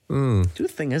 The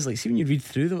thing is, like, see when you read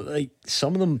through them, like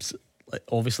some of them, like,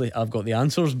 obviously I've got the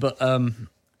answers, but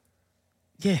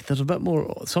yeah, there's a bit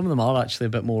more. Some of them are actually a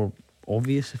bit more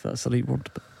obvious, if that's the right word.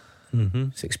 But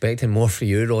It's expecting more for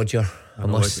you, Roger. I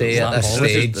must say at this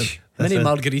stage. How many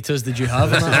margaritas did you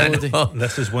have on that holiday?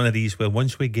 This is one of these where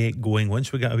once we get going,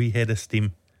 once we get a wee head of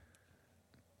steam,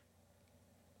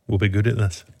 we'll be good at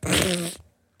this.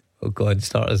 Oh God,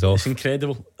 start us off. It's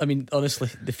incredible. I mean, honestly,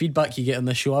 the feedback you get on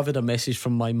this show, I've had a message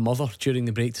from my mother during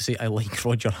the break to say I like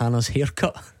Roger Hannah's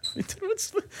haircut. You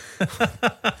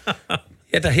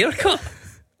had a haircut?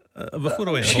 Before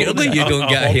I went surely you don't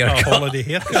get a haircut. Holiday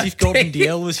haircut. If Gordon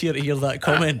DL was here to hear that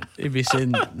comment, he'd be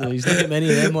saying, no, he's not got many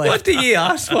of them left. What do you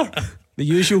ask for? The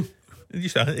usual.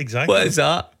 Exactly. What is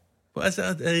that? What is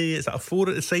it? Is that a 4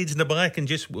 at the sides and the back and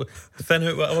just thin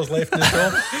out whatever's left in the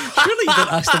top? Surely you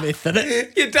didn't ask them to thin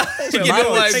it. You know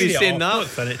why I'd be saying that.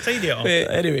 Thin it, tidy it up.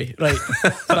 Anyway, right.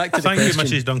 Back to the Thank you,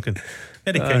 question. Mrs. Duncan.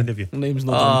 Very kind of you. Name's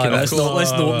not Duncan.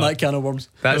 Let's not open that can of worms.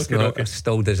 That's not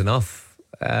still does enough.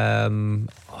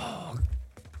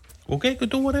 Okay, good.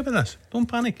 Don't worry about this. Don't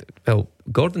panic. Well,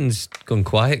 Gordon's gone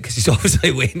quiet because he's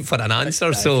obviously waiting for an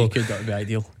answer. So that would be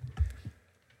ideal.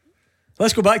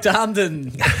 Let's go back to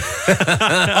Hampden.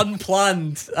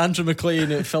 Unplanned. Andrew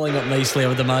McLean filling up nicely, I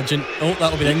would imagine. Oh,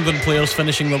 that'll be the England players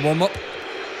finishing their warm up.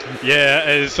 Yeah,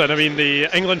 it is. And I mean, the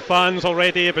England fans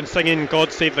already have been singing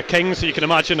God Save the King, so you can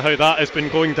imagine how that has been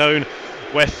going down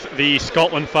with the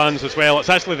Scotland fans as well. It's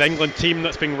actually the England team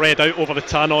that's being read out over the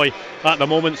tannoy at the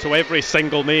moment, so every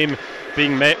single name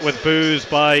being met with boos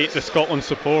by the Scotland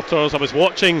supporters. I was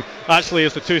watching actually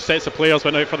as the two sets of players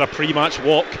went out for their pre-match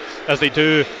walk, as they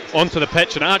do, onto the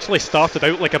pitch, and it actually started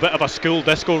out like a bit of a school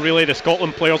disco really. The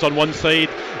Scotland players on one side,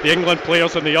 the England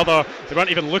players on the other. They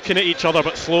weren't even looking at each other,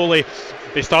 but slowly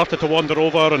they started to wander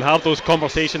over and have those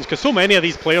conversations, because so many of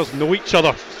these players know each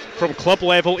other from club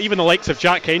level, even the likes of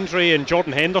Jack Hendry and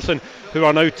Jordan Henderson, who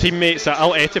are now teammates at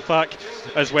Al Ettifaq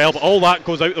as well. But all that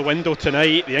goes out the window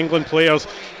tonight. The England players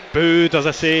booed, as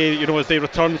I say, you know, as they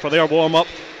return for their warm-up.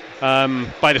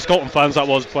 By the Scotland fans, that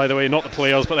was, by the way, not the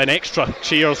players, but then extra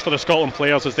cheers for the Scotland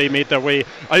players as they made their way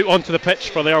out onto the pitch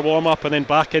for their warm-up and then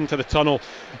back into the tunnel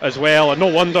as well. And no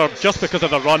wonder, just because of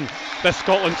the run this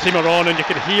Scotland team are on, and you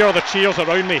can hear the cheers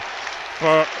around me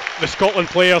for the Scotland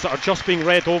players that are just being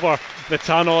read over the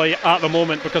tannoy at the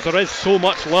moment, because there is so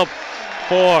much love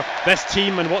for this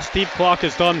team and what Steve Clarke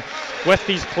has done with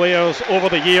these players over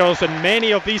the years. And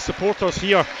many of these supporters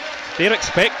here, they're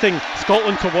expecting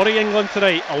Scotland to worry England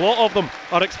tonight. A lot of them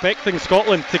are expecting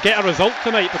Scotland to get a result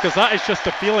tonight, because that is just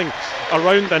the feeling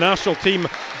around the national team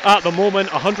at the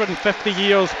moment. 150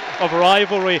 years of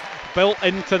rivalry built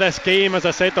into this game. As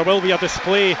I said, there will be a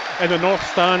display in the North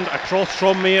Stand across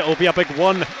from me. It'll be a big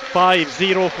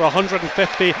 1-5-0 for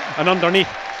 150, and underneath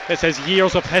it says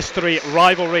years of history,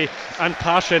 rivalry and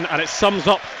passion, and it sums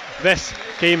up this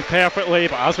game perfectly.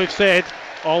 But as we've said,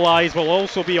 all eyes will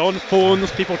also be on phones,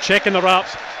 people checking their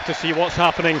apps to see what's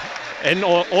happening in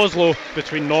Oslo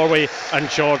between Norway and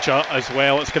Georgia as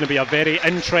well. It's going to be a very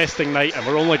interesting night, and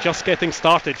we're only just getting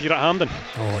started here at Hampden.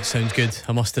 Oh, it sounds good,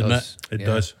 I must admit. It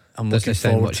does. I'm Doesn't looking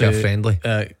sound forward much to friendly.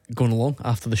 Going along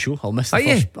after the show. I'll miss Are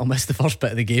you? I'll miss the first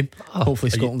bit of the game. Hopefully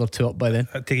Scotland are 2 up by then.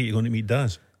 I take it you're going to meet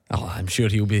Daz. Oh, I'm sure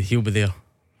he'll be there.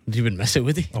 He wouldn't miss it,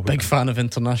 would he? Big fan of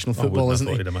international football, isn't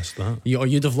he? He'd have missed that.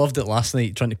 You'd have loved it last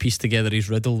night, trying to piece together his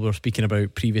riddle. We were speaking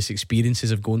about previous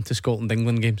experiences of going to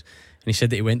Scotland-England games, and he said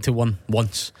that he went to one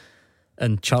once,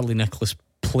 and Charlie Nicholas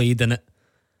played in it,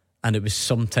 and it was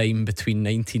sometime between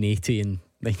 1980 and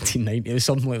 1990. It was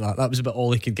something like that. That was about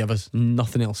all he could give us.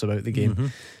 Nothing else about the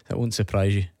game. That won't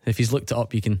surprise you. If he's looked it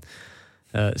up, you can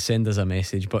send us a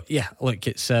message. But yeah, look,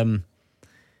 it sounds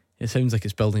like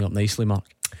it's building up nicely, Mark.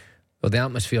 Well, the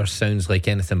atmosphere sounds like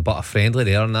anything but a friendly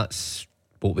there, and that's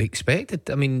what we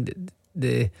expected. I mean,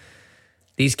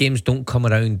 these games don't come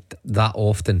around that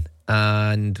often,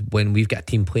 and when we've got a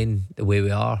team playing the way we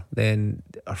are, then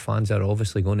our fans are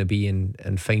obviously going to be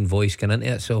in fine voice going into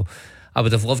it. So I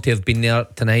would have loved to have been there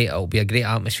tonight. It'll be a great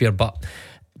atmosphere, but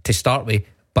to start with,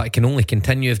 but it can only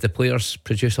continue if the players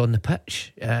produce on the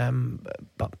pitch.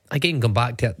 But again, going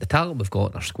back to it, the talent we've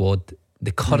got in our squad,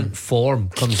 the current form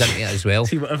comes into it as well.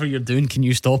 See, whatever you're doing, can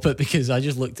you stop it? Because I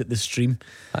just looked at the stream.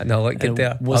 I know, look at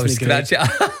there.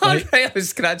 I was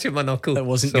scratching my knuckle. It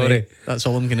wasn't Sorry. great. That's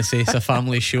all I'm going to say. It's a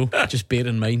family show. Just bear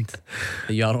in mind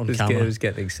that you are on camera. I was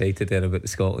getting excited there about the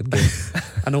Scotland game.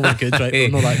 I know we're good, right? We're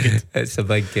not that good. It's a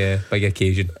big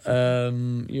occasion.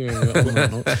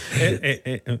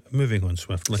 Moving on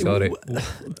swiftly. Sorry.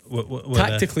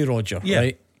 Tactically, Roger,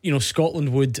 right? You know, Scotland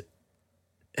would,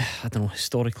 I don't know,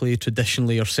 historically,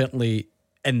 traditionally, or certainly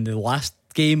in the last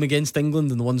game against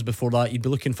England and the ones before that, you'd be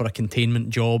looking for a containment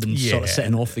job and sort of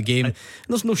sitting off the game. And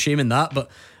there's no shame in that, but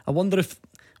I wonder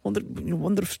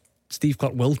if Steve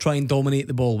Clarke will try and dominate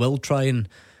the ball, will try and,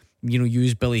 you know,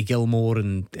 use Billy Gilmore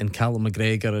and Callum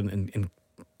McGregor and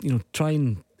you know, try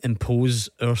and impose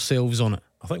ourselves on it.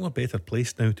 I think we're better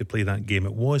placed now to play that game.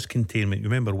 It was containment.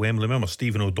 Remember Wembley? Remember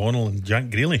Stephen O'Donnell and Jack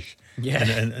Grealish? Yeah.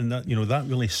 And that, you know, that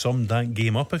really summed that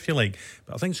game up, if you like.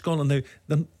 But I think Scotland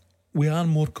now, we are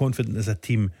more confident as a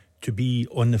team to be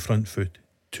on the front foot,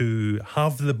 to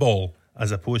have the ball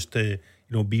as opposed to, you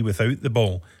know, be without the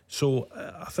ball. So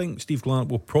I think Steve Clarke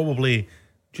will probably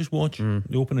just watch the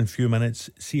opening few minutes,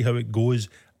 see how it goes,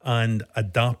 and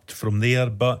adapt from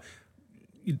there. But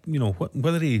you know,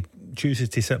 whether he chooses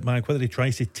to sit back, whether he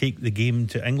tries to take the game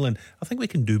to England, I think we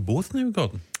can do both now,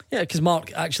 Gordon. Yeah, because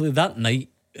Mark, actually that night,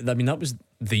 I mean, that was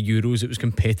the Euros. It was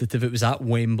competitive. It was at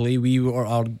Wembley. We were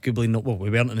arguably not, well, we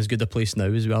weren't in as good a place now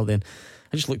as well then.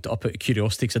 I just looked it up out of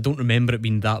curiosity because I don't remember it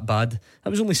being that bad. It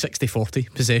was only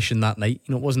 60-40 possession that night.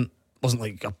 You know, it wasn't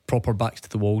like a proper backs to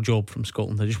the wall job from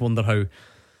Scotland. I just wonder how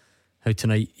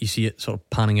tonight you see it sort of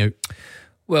panning out.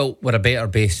 Well, we're a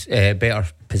better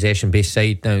possession-based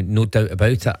side now, no doubt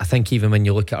about it. I think even when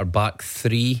you look at our back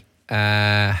three,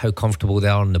 how comfortable they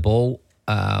are on the ball,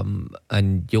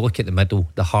 and you look at the middle,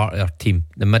 the heart of our team,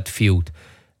 the midfield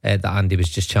that Andy was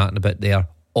just chatting about there,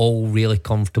 all really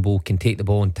comfortable, can take the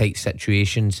ball in tight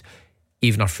situations.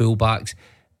 Even our fullbacks,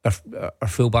 our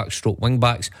fullbacks stroke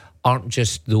wing-backs aren't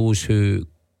just those who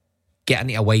get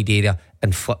into a wide area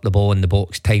and flip the ball in the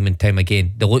box time and time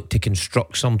again. They look to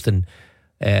construct something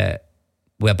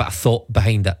with a bit of thought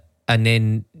behind it. And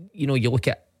then, you know, you look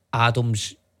at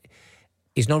Adams,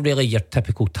 he's not really your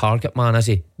typical target man, is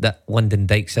he? That Lyndon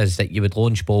Dykes is, that you would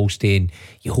launch balls to and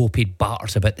you hope he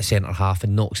batters about the centre half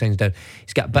and knocks things down.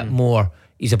 He's got a bit more,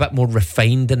 he's a bit more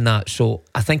refined than that. So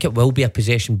I think it will be a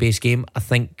possession-based game. I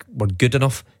think we're good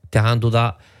enough to handle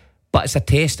that. But it's a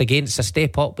test again, it's a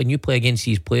step up. When you play against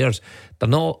these players, they're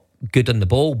not good on the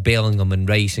ball, Bellingham and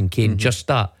Rice and Kane, just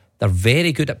that. They're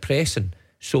very good at pressing.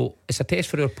 So it's a test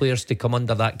for our players to come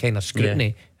under that kind of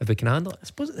scrutiny if we can handle it. I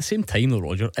suppose at the same time though,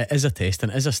 Roger, it is a test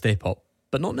and it is a step up,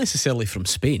 but not necessarily from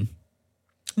Spain.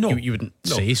 No, you wouldn't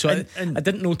say so. I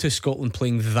didn't notice Scotland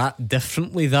playing that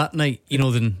differently that night, you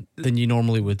know, than you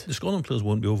normally would. The Scotland players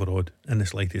won't be overawed in the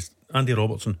slightest. Andy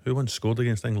Robertson, who once scored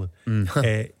against England,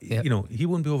 you know, he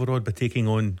won't be overawed by taking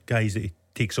on guys that he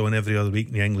takes on every other week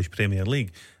in the English Premier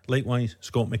League. Likewise,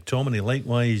 Scott McTominay.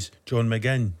 Likewise, John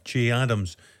McGinn, Che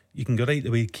Adams. You can go right the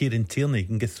way, Kieran Tierney, you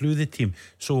can get through the team.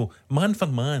 So, man for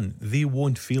man, they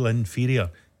won't feel inferior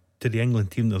to the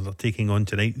England team that they're taking on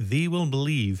tonight. They will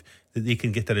believe that they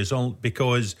can get a result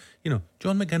because, you know,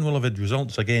 John McGinn will have had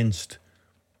results against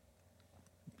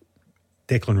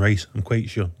Declan Rice, I'm quite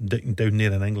sure, down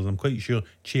there in England. I'm quite sure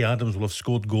Che Adams will have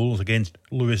scored goals against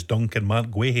Lewis Dunk and Mark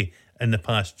Guehi in the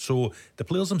past. So, the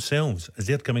players themselves, as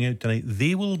they're coming out tonight,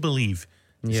 they will believe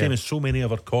Same as so many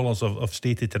of our callers have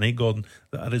stated tonight, Gordon,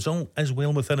 that a result is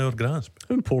well within our grasp.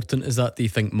 How important is that, do you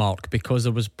think, Mark? Because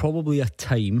there was probably a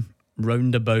time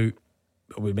round about,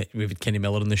 we had Kenny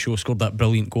Miller on the show, scored that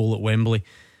brilliant goal at Wembley.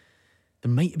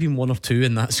 There might have been one or two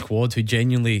in that squad who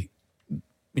genuinely,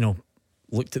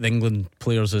 looked at the England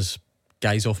players as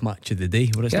guys off match of the day,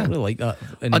 where it's not really like that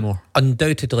anymore.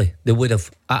 Undoubtedly they would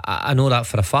have. I know that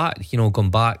for a fact.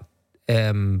 Going back,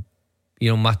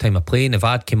 my time of playing, if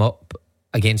I'd came up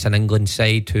against an England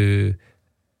side who,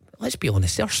 let's be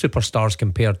honest, they're superstars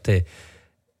compared to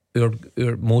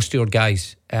most of your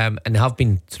guys, and they have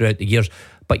been throughout the years.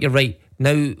 But you're right,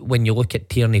 now when you look at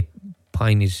Tierney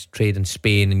plying his trade in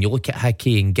Spain, and you look at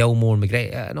Hickey and Gilmore and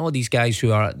McGregor and all these guys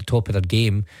who are at the top of their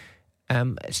game,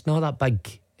 it's not that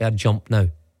big a jump now.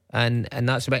 And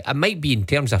that's about it. Might be in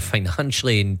terms of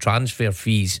financially and transfer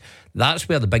fees, that's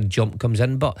where the big jump comes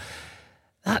in, but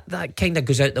that kind of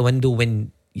goes out the window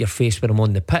when you're faced with them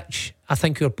on the pitch. I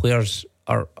think your players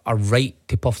are right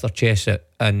to puff their chest out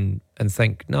and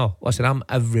think, no, listen, I'm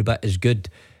every bit as good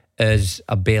as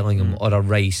a Bellingham or a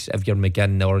Rice if you're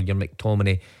McGinn or you're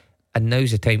McTominay, and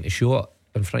now's the time to show it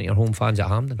in front of your home fans at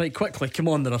Hampden. Right, quickly, come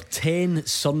on, there are 10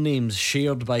 surnames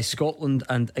shared by Scotland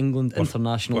and England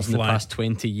internationals in the past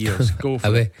 20 years. Go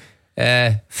for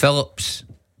it. Phillips.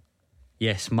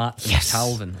 Yes, Matt. Yes.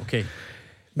 Calvin. Okay.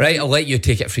 Right, I'll let you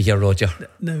take it from here, Roger.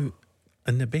 Now,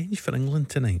 on the bench for England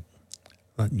tonight,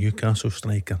 that Newcastle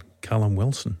striker, Callum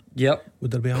Wilson. Yep.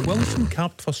 Would there be a Wilson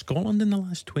capped for Scotland in the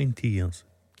last 20 years?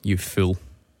 You fool.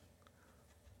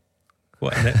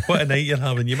 What a night you're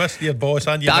having. You missed your boss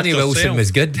and you Danny missed Wilson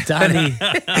was good. Danny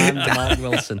and Mark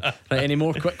Wilson. Right, any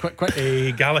more?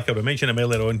 Quick. Gallagher, we mentioned him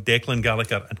earlier on. Declan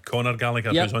Gallagher and Conor Gallagher,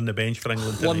 who's on the bench for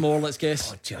England tonight. One more, let's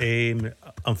guess.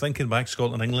 I'm thinking back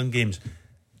Scotland-England games.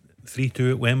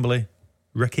 3-2 at Wembley.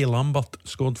 Ricky Lambert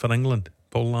scored for England.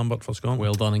 Paul Lambert for Scotland.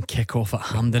 Well done. And kick-off at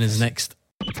Hampden is next.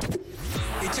 He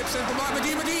chips into Mark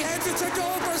McGee. McGee heads it to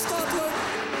goal for Scotland.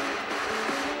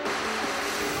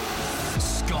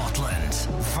 Scotland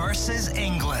versus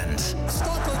England.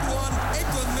 Scotland 1,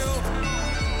 England 0.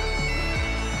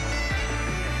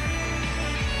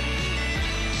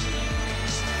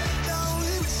 Now we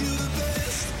wish you the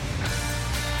best.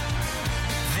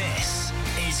 This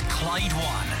is Clyde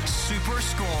 1 Super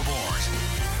Scoreboard.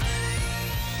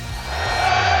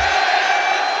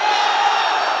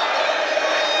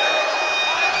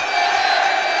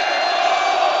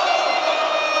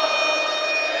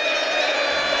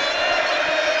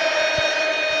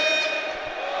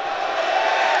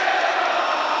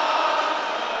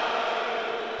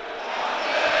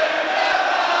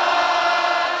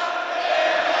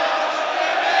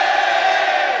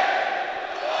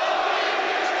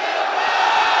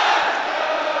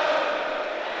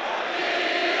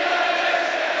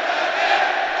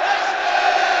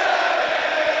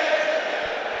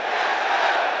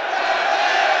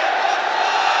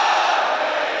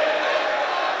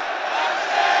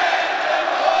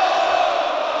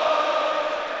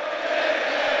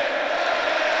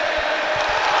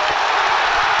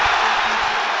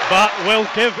 That will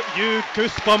give you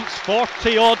goosebumps.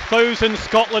 40-odd thousand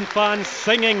Scotland fans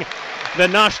singing the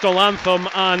national anthem,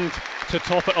 and to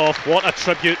top it off, what a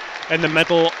tribute in the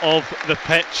middle of the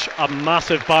pitch. A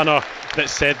massive banner that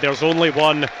said there's only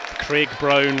one Craig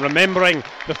Brown, remembering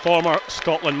the former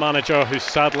Scotland manager who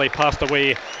sadly passed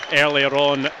away earlier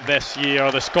on this year.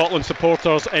 The Scotland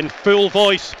supporters in full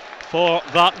voice for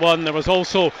that one. There was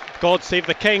also God Save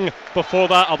the King before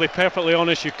that. I'll be perfectly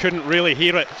honest, you couldn't really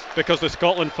hear it because the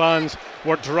Scotland fans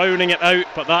were drowning it out,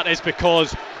 but that is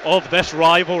because of this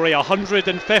rivalry.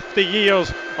 150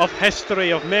 years of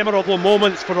history, of memorable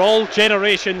moments for all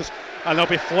generations, and they'll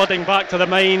be flooding back to the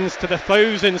minds, to the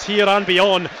thousands here and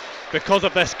beyond, because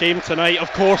of this game tonight.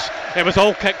 Of course, it was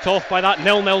all kicked off by that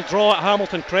 0-0 draw at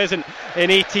Hamilton Crescent in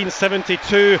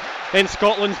 1872, in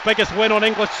Scotland's biggest win on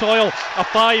English soil, a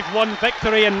 5-1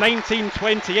 victory in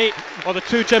 1928, or the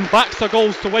two Jim Baxter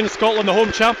goals to win Scotland the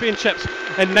home championships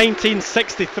in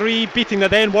 1963, beating the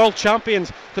then world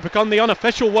champions to become the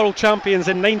unofficial world champions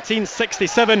in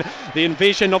 1967, the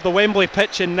invasion of the Wembley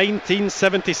pitch in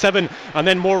 1977, and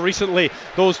then more recently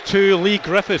those two Lee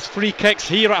Griffiths free kicks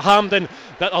here at Hampden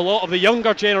that a lot of the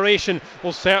younger generation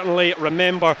will certainly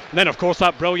remember. And then of course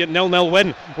that brilliant 0-0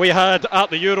 win we had at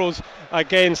the Euros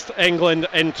against England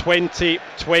in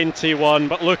 2021.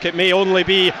 But look, it may only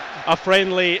be a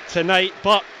friendly tonight,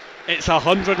 but it's a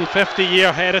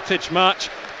 150-year heritage match,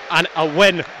 and a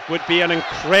win would be an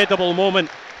incredible moment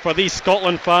for these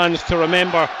Scotland fans to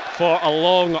remember for a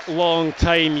long, long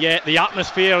time yet. The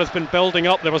atmosphere has been building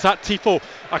up. There was that tifo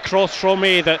across from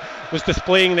me that was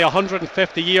displaying the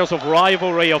 150 years of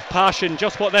rivalry, of passion,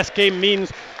 just what this game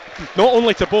means not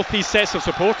only to both these sets of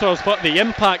supporters, but the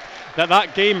impact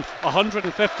that game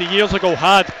 150 years ago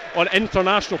had on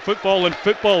international football and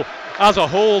football as a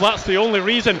whole. That's the only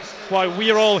reason why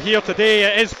we're all here today.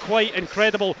 It is quite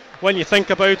incredible when you think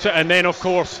about it. And then, of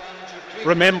course,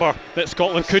 remember that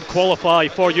Scotland could qualify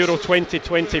for Euro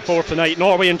 2024 tonight.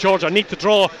 Norway and Georgia need to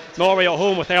draw. Norway at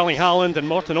home with Erling Haaland and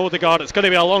Morten Odegaard. It's going to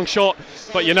be a long shot,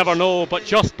 but you never know. But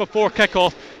just before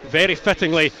kick-off, very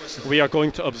fittingly, we are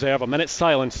going to observe a minute's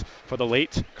silence for the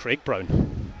late Craig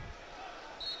Brown.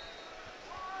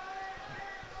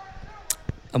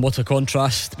 And what a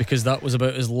contrast, because that was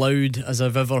about as loud as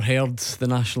I've ever heard the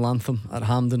national anthem at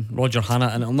Hampden. Roger Hannah,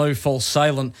 and it'll now fall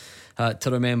silent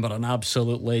to remember an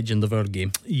absolute legend of our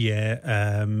game.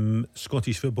 Yeah,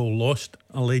 Scottish football lost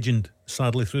a legend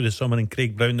sadly through the summer in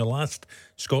Craig Brown, the last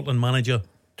Scotland manager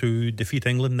to defeat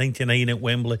England, 99 at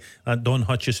Wembley, at Don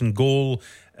Hutchison goal.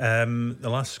 The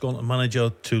last Scotland manager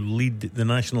to lead the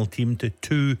national team to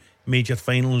 2 major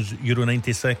finals, Euro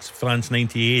 96, France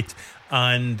 98.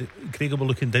 And Craig will be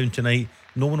looking down tonight.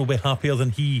 No one will be happier than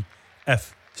he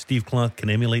if Steve Clarke can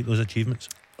emulate those achievements.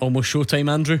 Almost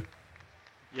showtime, Andrew.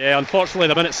 Yeah, unfortunately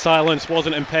the minute's silence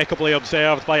wasn't impeccably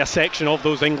observed by a section of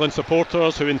those England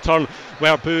supporters, who in turn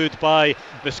were booed by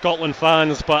the Scotland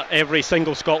fans. But every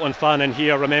single Scotland fan in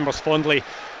here remembers fondly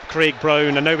Craig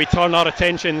Brown. And now we turn our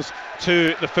attentions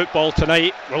to the football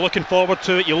tonight. We're looking forward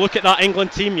to it. You look at that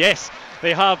England team, yes,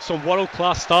 they have some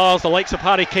world-class stars, the likes of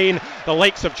Harry Kane, the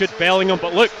likes of Jude Bellingham.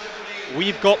 But look,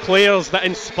 we've got players that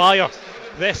inspire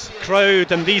this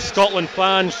crowd and these Scotland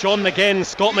fans. John McGinn,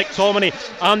 Scott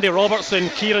McTominay, Andy Robertson,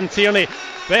 Kieran Tierney.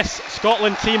 This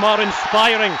Scotland team are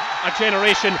inspiring a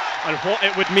generation, and what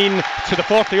it would mean to the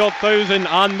 40-odd thousand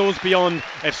and those beyond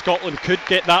if Scotland could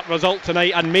get that result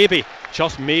tonight and maybe,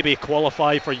 just maybe,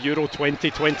 qualify for Euro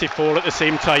 2024 at the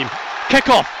same time.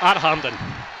 Kick-off at Hampden.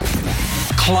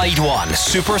 Clyde One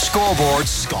Super Scoreboard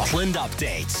Scotland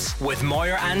updates with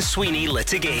Moyer and Sweeney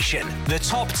Litigation, the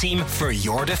top team for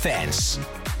your defence.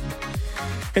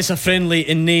 It's a friendly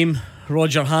in name,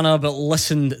 Roger Hannah, but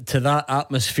listened to that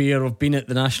atmosphere. I've been at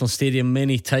the National Stadium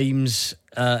many times.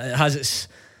 It has its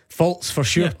faults for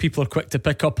sure. Yeah. People are quick to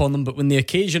pick up on them, but when the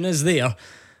occasion is there,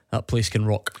 that place can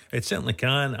rock. It certainly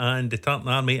can. And the Tartan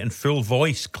Army in full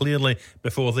voice, clearly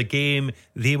before the game,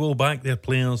 they will back their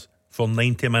players for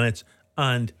 90 minutes.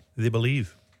 And they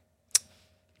believe.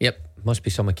 Yep, must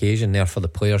be some occasion there for the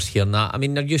players here and that. I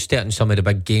mean, they're used to it in some of the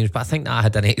big games, but I think that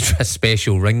had an extra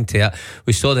special ring to it.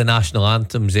 We saw the national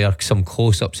anthems there, some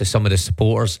close-ups of some of the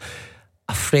supporters.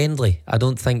 A friendly. I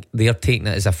don't think they're taking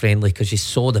it as a friendly because you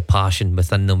saw the passion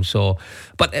within them. So,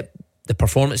 but the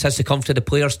performance has to come to the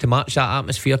players to match that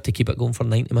atmosphere to keep it going for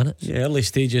 90 minutes. Yeah, early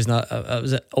stages, and it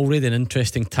was already an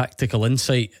interesting tactical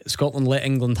insight. Scotland let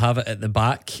England have it at the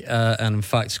back, and in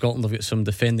fact Scotland have got some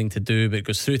defending to do, but it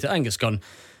goes through to Angus Gunn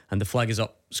and the flag is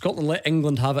up. Scotland let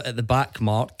England have it at the back,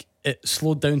 Mark. It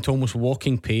slowed down to almost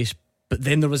walking pace, but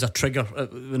then there was a trigger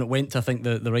when it went to, I think,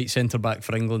 the right centre back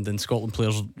for England, and Scotland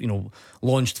players,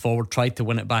 launched forward, tried to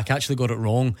win it back, actually got it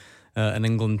wrong. And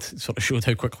England sort of showed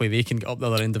how quickly they can get up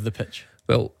the other end of the pitch.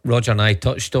 Well, Roger and I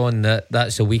touched on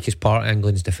that's the weakest part of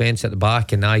England's defence at the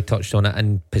back, and I touched on it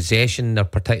in possession. They're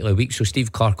particularly weak, so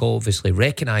Steve Clarke obviously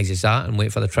recognises that and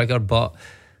wait for the trigger. But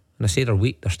when I say they're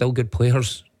weak, they're still good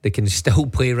players. They can still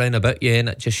play around about you, and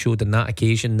it just showed on that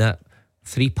occasion that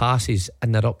 3 passes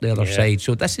and they're up the other side.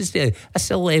 So this is the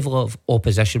level of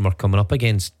opposition we're coming up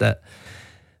against, that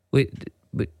we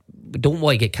don't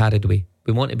want to get carried away.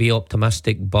 We want to be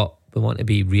optimistic, but we want to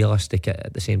be realistic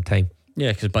at the same time.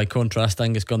 Yeah, because by contrast,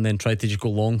 Angus Gunn then tried to just go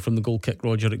long from the goal kick.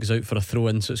 Roger, it goes out for a throw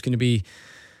in. So it's going to be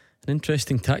an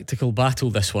interesting tactical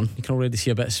battle, this one. You can already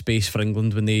see a bit of space for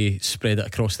England when they spread it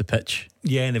across the pitch.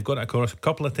 Yeah, and they've got it across a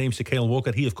couple of times to Kyle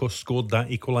Walker. He, of course, scored that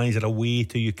equaliser away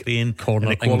to Ukraine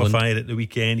Corner in the qualifier at the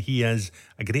weekend. He is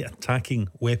a great attacking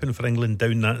weapon for England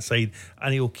down that side,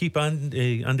 and he'll keep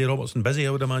Andy Robertson busy,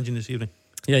 I would imagine, this evening.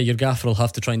 Yeah, your gaffer will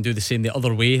have to try and do the same the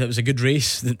other way. It was a good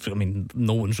race. I mean,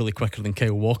 no one's really quicker than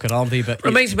Kyle Walker, are they? But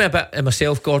reminds me a bit of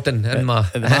myself, Gordon, in the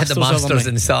Masters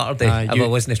on Saturday. I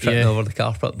wasn't tripping over the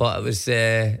carpet, but it was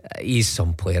he's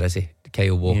some player, is he?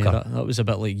 Kyle Walker. Yeah, that was a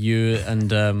bit like you and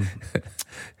Derek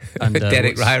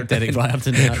Riordan. Derek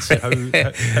Riordan. That's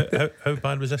it. How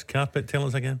bad was this carpet? Tell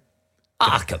us again.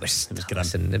 It was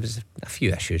there was a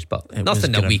few issues, but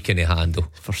nothing that we can handle.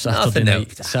 For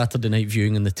Saturday night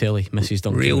viewing on the telly, Mrs.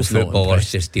 Duncan. Real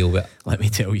footballers just deal with it. Let me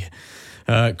tell you.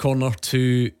 Corner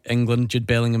to England. Jude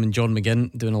Bellingham and John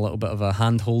McGinn doing a little bit of a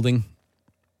hand holding.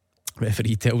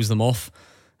 Referee tells them off.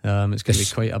 It's going to be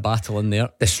quite a battle in there.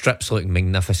 The strips look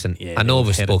magnificent. Yeah, I know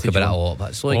we spoke about it a one. lot, but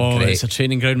it's looking great. It's a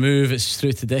training ground move. It's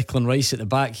through to Declan Rice at the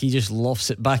back. He just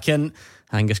lofts it back in.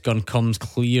 Angus Gunn comes,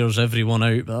 clears everyone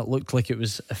out, but that looked like it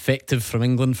was effective from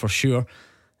England for sure.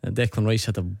 Declan Rice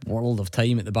had a world of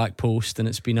time at the back post, and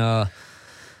it's been a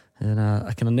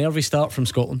kind of nervy start from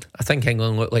Scotland. I think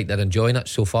England look like they're enjoying it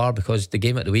so far, because the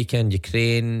game at the weekend,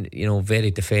 Ukraine,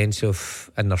 very defensive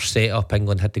in their setup.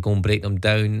 England had to go and break them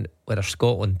down. Whereas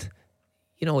Scotland,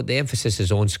 the emphasis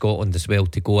is on Scotland as well,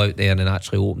 to go out there and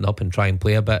actually open up and try and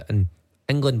play a bit. And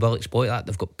England will exploit that.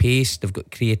 They've got pace, they've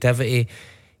got creativity.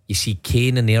 You see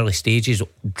Kane in the early stages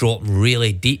dropping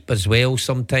really deep as well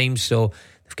sometimes. So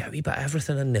they've got a wee bit of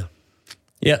everything in there.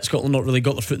 Yeah, Scotland not really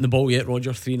got their foot in the ball yet,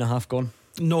 Roger. 3.5 gone.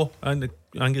 No, and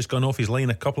Angus gone off his line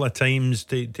a couple of times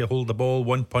to hold the ball.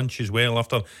 One punch as well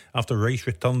after Rice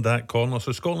returned that corner.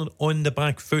 So Scotland on the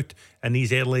back foot in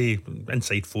these early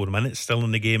inside 4 minutes still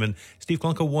in the game, and Steve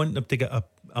Clarke will want them to get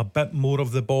a bit more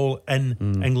of the ball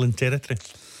in England territory.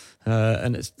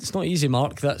 And it's not easy,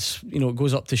 Mark. That's it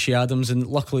goes up to Shea Adams, and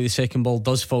luckily the second ball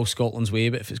does fall Scotland's way.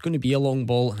 But if it's going to be a long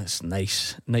ball, and it's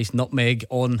nice nutmeg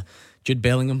on Jude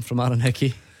Bellingham from Aaron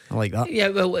Hickey, I like that. Yeah,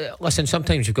 well, listen,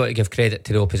 sometimes you've got to give credit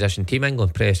to the opposition team.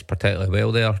 England pressed particularly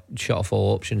well there, shut off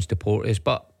all options to Porteous,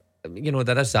 but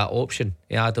there is that option,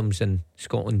 Adams and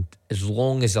Scotland, as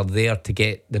long as they're there to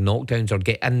get the knockdowns or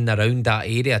get in around that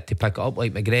area to pick it up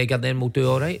like McGregor, then we'll do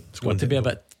alright. It's got to be a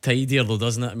bit tidier though,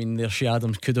 doesn't it? I mean, Shea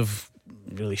Adams should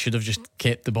have just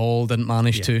kept the ball, didn't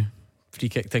manage to. Free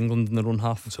kick to England in their own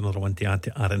half. It's another one to add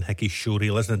to Aaron Hickey's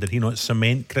showreel, isn't it? Did he not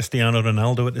cement Cristiano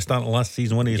Ronaldo at the start of last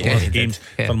season, one of his last games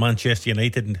for Manchester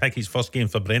United, and Hickey's first game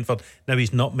for Brentford? Now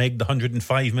he's nutmegged the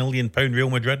 £105 million Real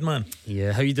Madrid man.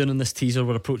 Yeah, how are you doing in this teaser?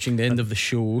 We're approaching the end of the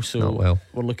show, so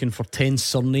we're looking for 10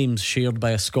 surnames shared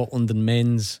by a Scotland and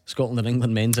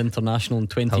England men's international in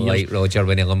 20 years. I like Roger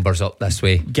when he lumbers up this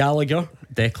way. Gallagher,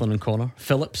 Declan and Connor,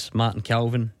 Phillips, Matt and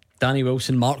Calvin, Danny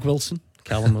Wilson, Mark Wilson,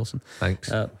 Callum Wilson.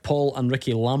 Thanks. Paul and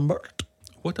Ricky Lambert.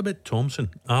 What about Thompson?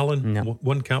 Alan,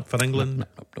 one cap for England.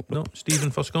 No.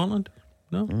 Stephen for Scotland?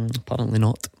 No. Apparently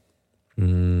not.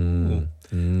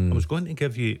 I was going to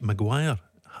give you Maguire,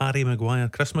 Harry Maguire,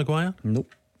 Chris Maguire.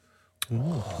 Nope.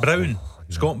 Brown,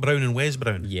 Scott Brown and Wes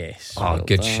Brown. Yes.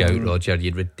 Good shout, Roger.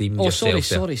 You'd redeemed yourself.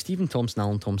 Sorry. Stephen Thompson,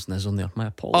 Alan Thompson is on there. My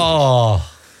apologies.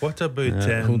 What about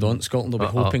hold on, Scotland will be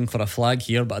hoping for a flag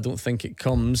here, but I don't think it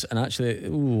comes. And actually,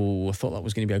 I thought that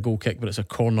was going to be a goal kick, but it's a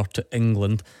corner to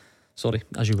England. Sorry,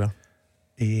 as you were.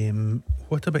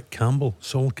 What about Campbell,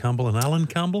 Saul Campbell and Alan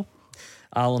Campbell?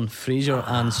 Alan Fraser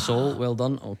and Saul. Well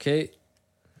done. Okay,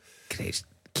 great.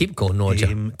 Keep going,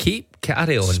 Roger.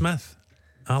 Carry on. Smith,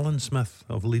 Alan Smith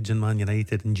of Leeds and Man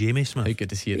United, and Jamie Smith. How good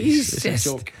to hear this.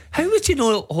 How would you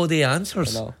know all the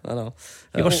answers? I know.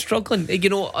 You were struggling.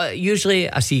 Usually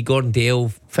I see Gordon Dale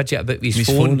fidget about with his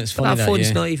phone. It's funny that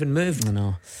phone's not even moved. I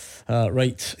know.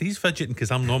 Right. He's fidgeting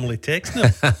because I'm normally texting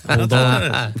him. Hold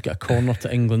on. We've got a corner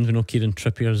to England. We know Kieran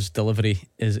Trippier's delivery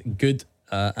is good,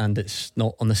 and it's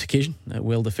not on this occasion.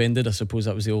 Well defended. I suppose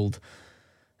that was the old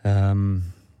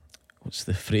what's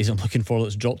the phrase I'm looking for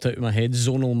that's dropped out of my head?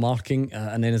 Zonal marking,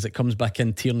 and then as it comes back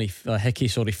in, Hickey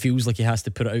feels like he has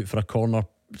to put it out for a corner.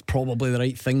 It's probably the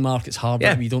right thing, Mark. It's hard,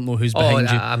 but you don't know who's behind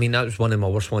you. I mean, that was one of my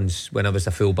worst ones when I was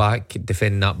a full back,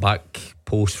 defending that back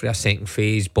post for a second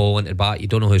phase, ball into the back. You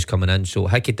don't know who's coming in, so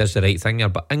Hickey does the right thing there.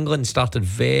 But England started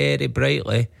very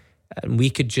brightly, and we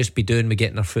could just be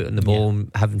getting our foot on the ball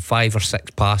and having 5 or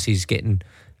 6 passes, getting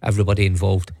everybody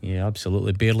involved. Yeah,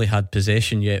 absolutely. Barely had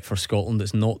possession yet for Scotland.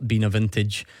 It's not been a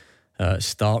vintage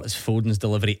start, as Foden's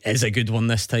delivery is a good one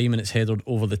this time, and it's headed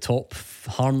over the top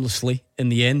harmlessly in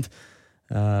the end.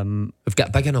 We've got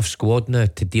a big enough squad now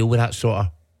to deal with that sort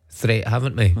of threat,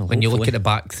 haven't we? Well, when you look at the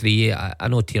back three, I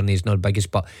know Tierney's not the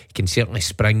biggest, but he can certainly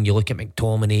spring. You look at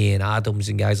McTominay and Adams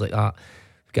and guys like that.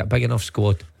 We've got a big ugh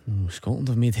squad. Scotland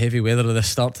have made heavy weather of this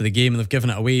start to the game, and they've given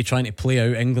it away, trying to play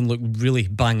out. England look really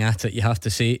bang at it, you have to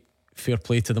say. Fair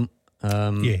play to them.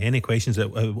 Any questions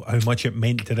that how much it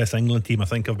meant to this England team I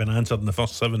think have been answered in the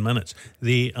first 7 minutes.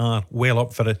 They are well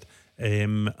up for it.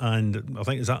 And I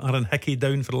think, is that Aaron Hickey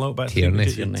down for a little bit? Tierney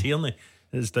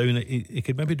is down. He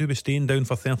could maybe do with staying down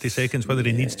for 30 seconds, whether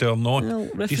he needs to or not. Well,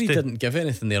 referee didn't give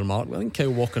anything there, Mark. I think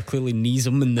Kyle Walker clearly knees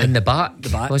him in the back.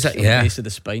 Was it? The base of the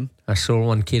spine. A sore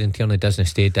one. Kieran Tierney doesn't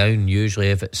stay down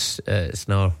usually if it's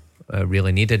not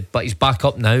really needed, but he's back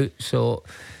up now. So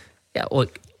yeah,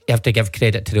 look, you have to give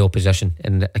credit to the opposition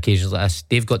in occasions like this.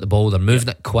 They've got the ball, they're moving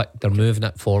it quick, they're moving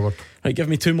it forward. Right, give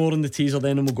me 2 more in the teaser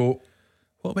then and we'll go.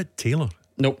 What about Taylor?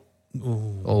 Nope. I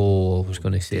was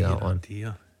going to say that one.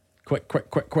 Dear. Quick. Do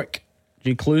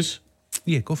you need clues?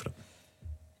 Yeah, go for it.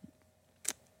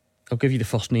 I'll give you the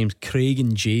first names. Craig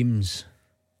and James.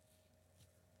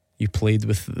 You played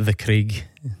with the Craig.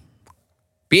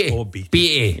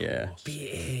 Beattie. Yeah.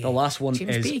 The last one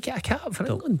James is... Beattie get a cap for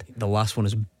England. The last one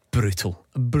is brutal.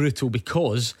 Brutal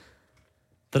because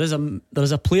there is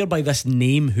a player by this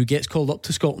name who gets called up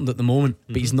to Scotland at the moment,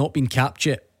 but he's not been capped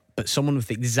yet. But someone with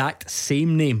the exact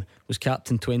same name was capped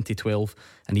in 2012,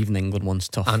 and even England one's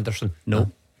tough. Anderson.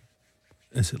 No.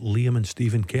 Is it Liam and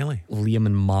Stephen Kelly? Liam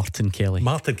and Martin Kelly.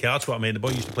 Martin Kelly, that's what I mean. The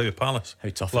boy used to play with Palace. How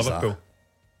tough Liverpool. is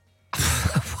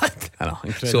that? I know,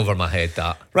 It's over my head,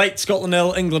 that. Right, Scotland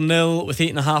 0, England 0 with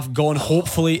 8.5 gone.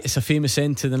 Hopefully it's a famous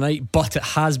end to the night, but it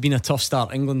has been a tough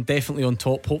start. England definitely on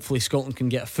top. Hopefully Scotland can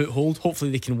get a foothold.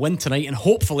 Hopefully they can win tonight, and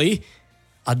hopefully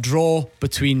a draw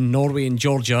between Norway and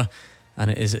Georgia, and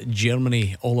it is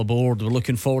Germany all aboard. We're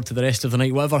looking forward to the rest of the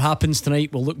night. Whatever happens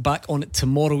tonight, we'll look back on it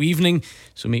tomorrow evening,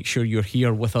 so make sure you're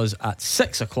here with us at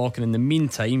 6 o'clock, and in the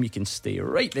meantime you can stay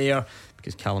right there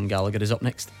because Callum Gallagher is up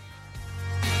next.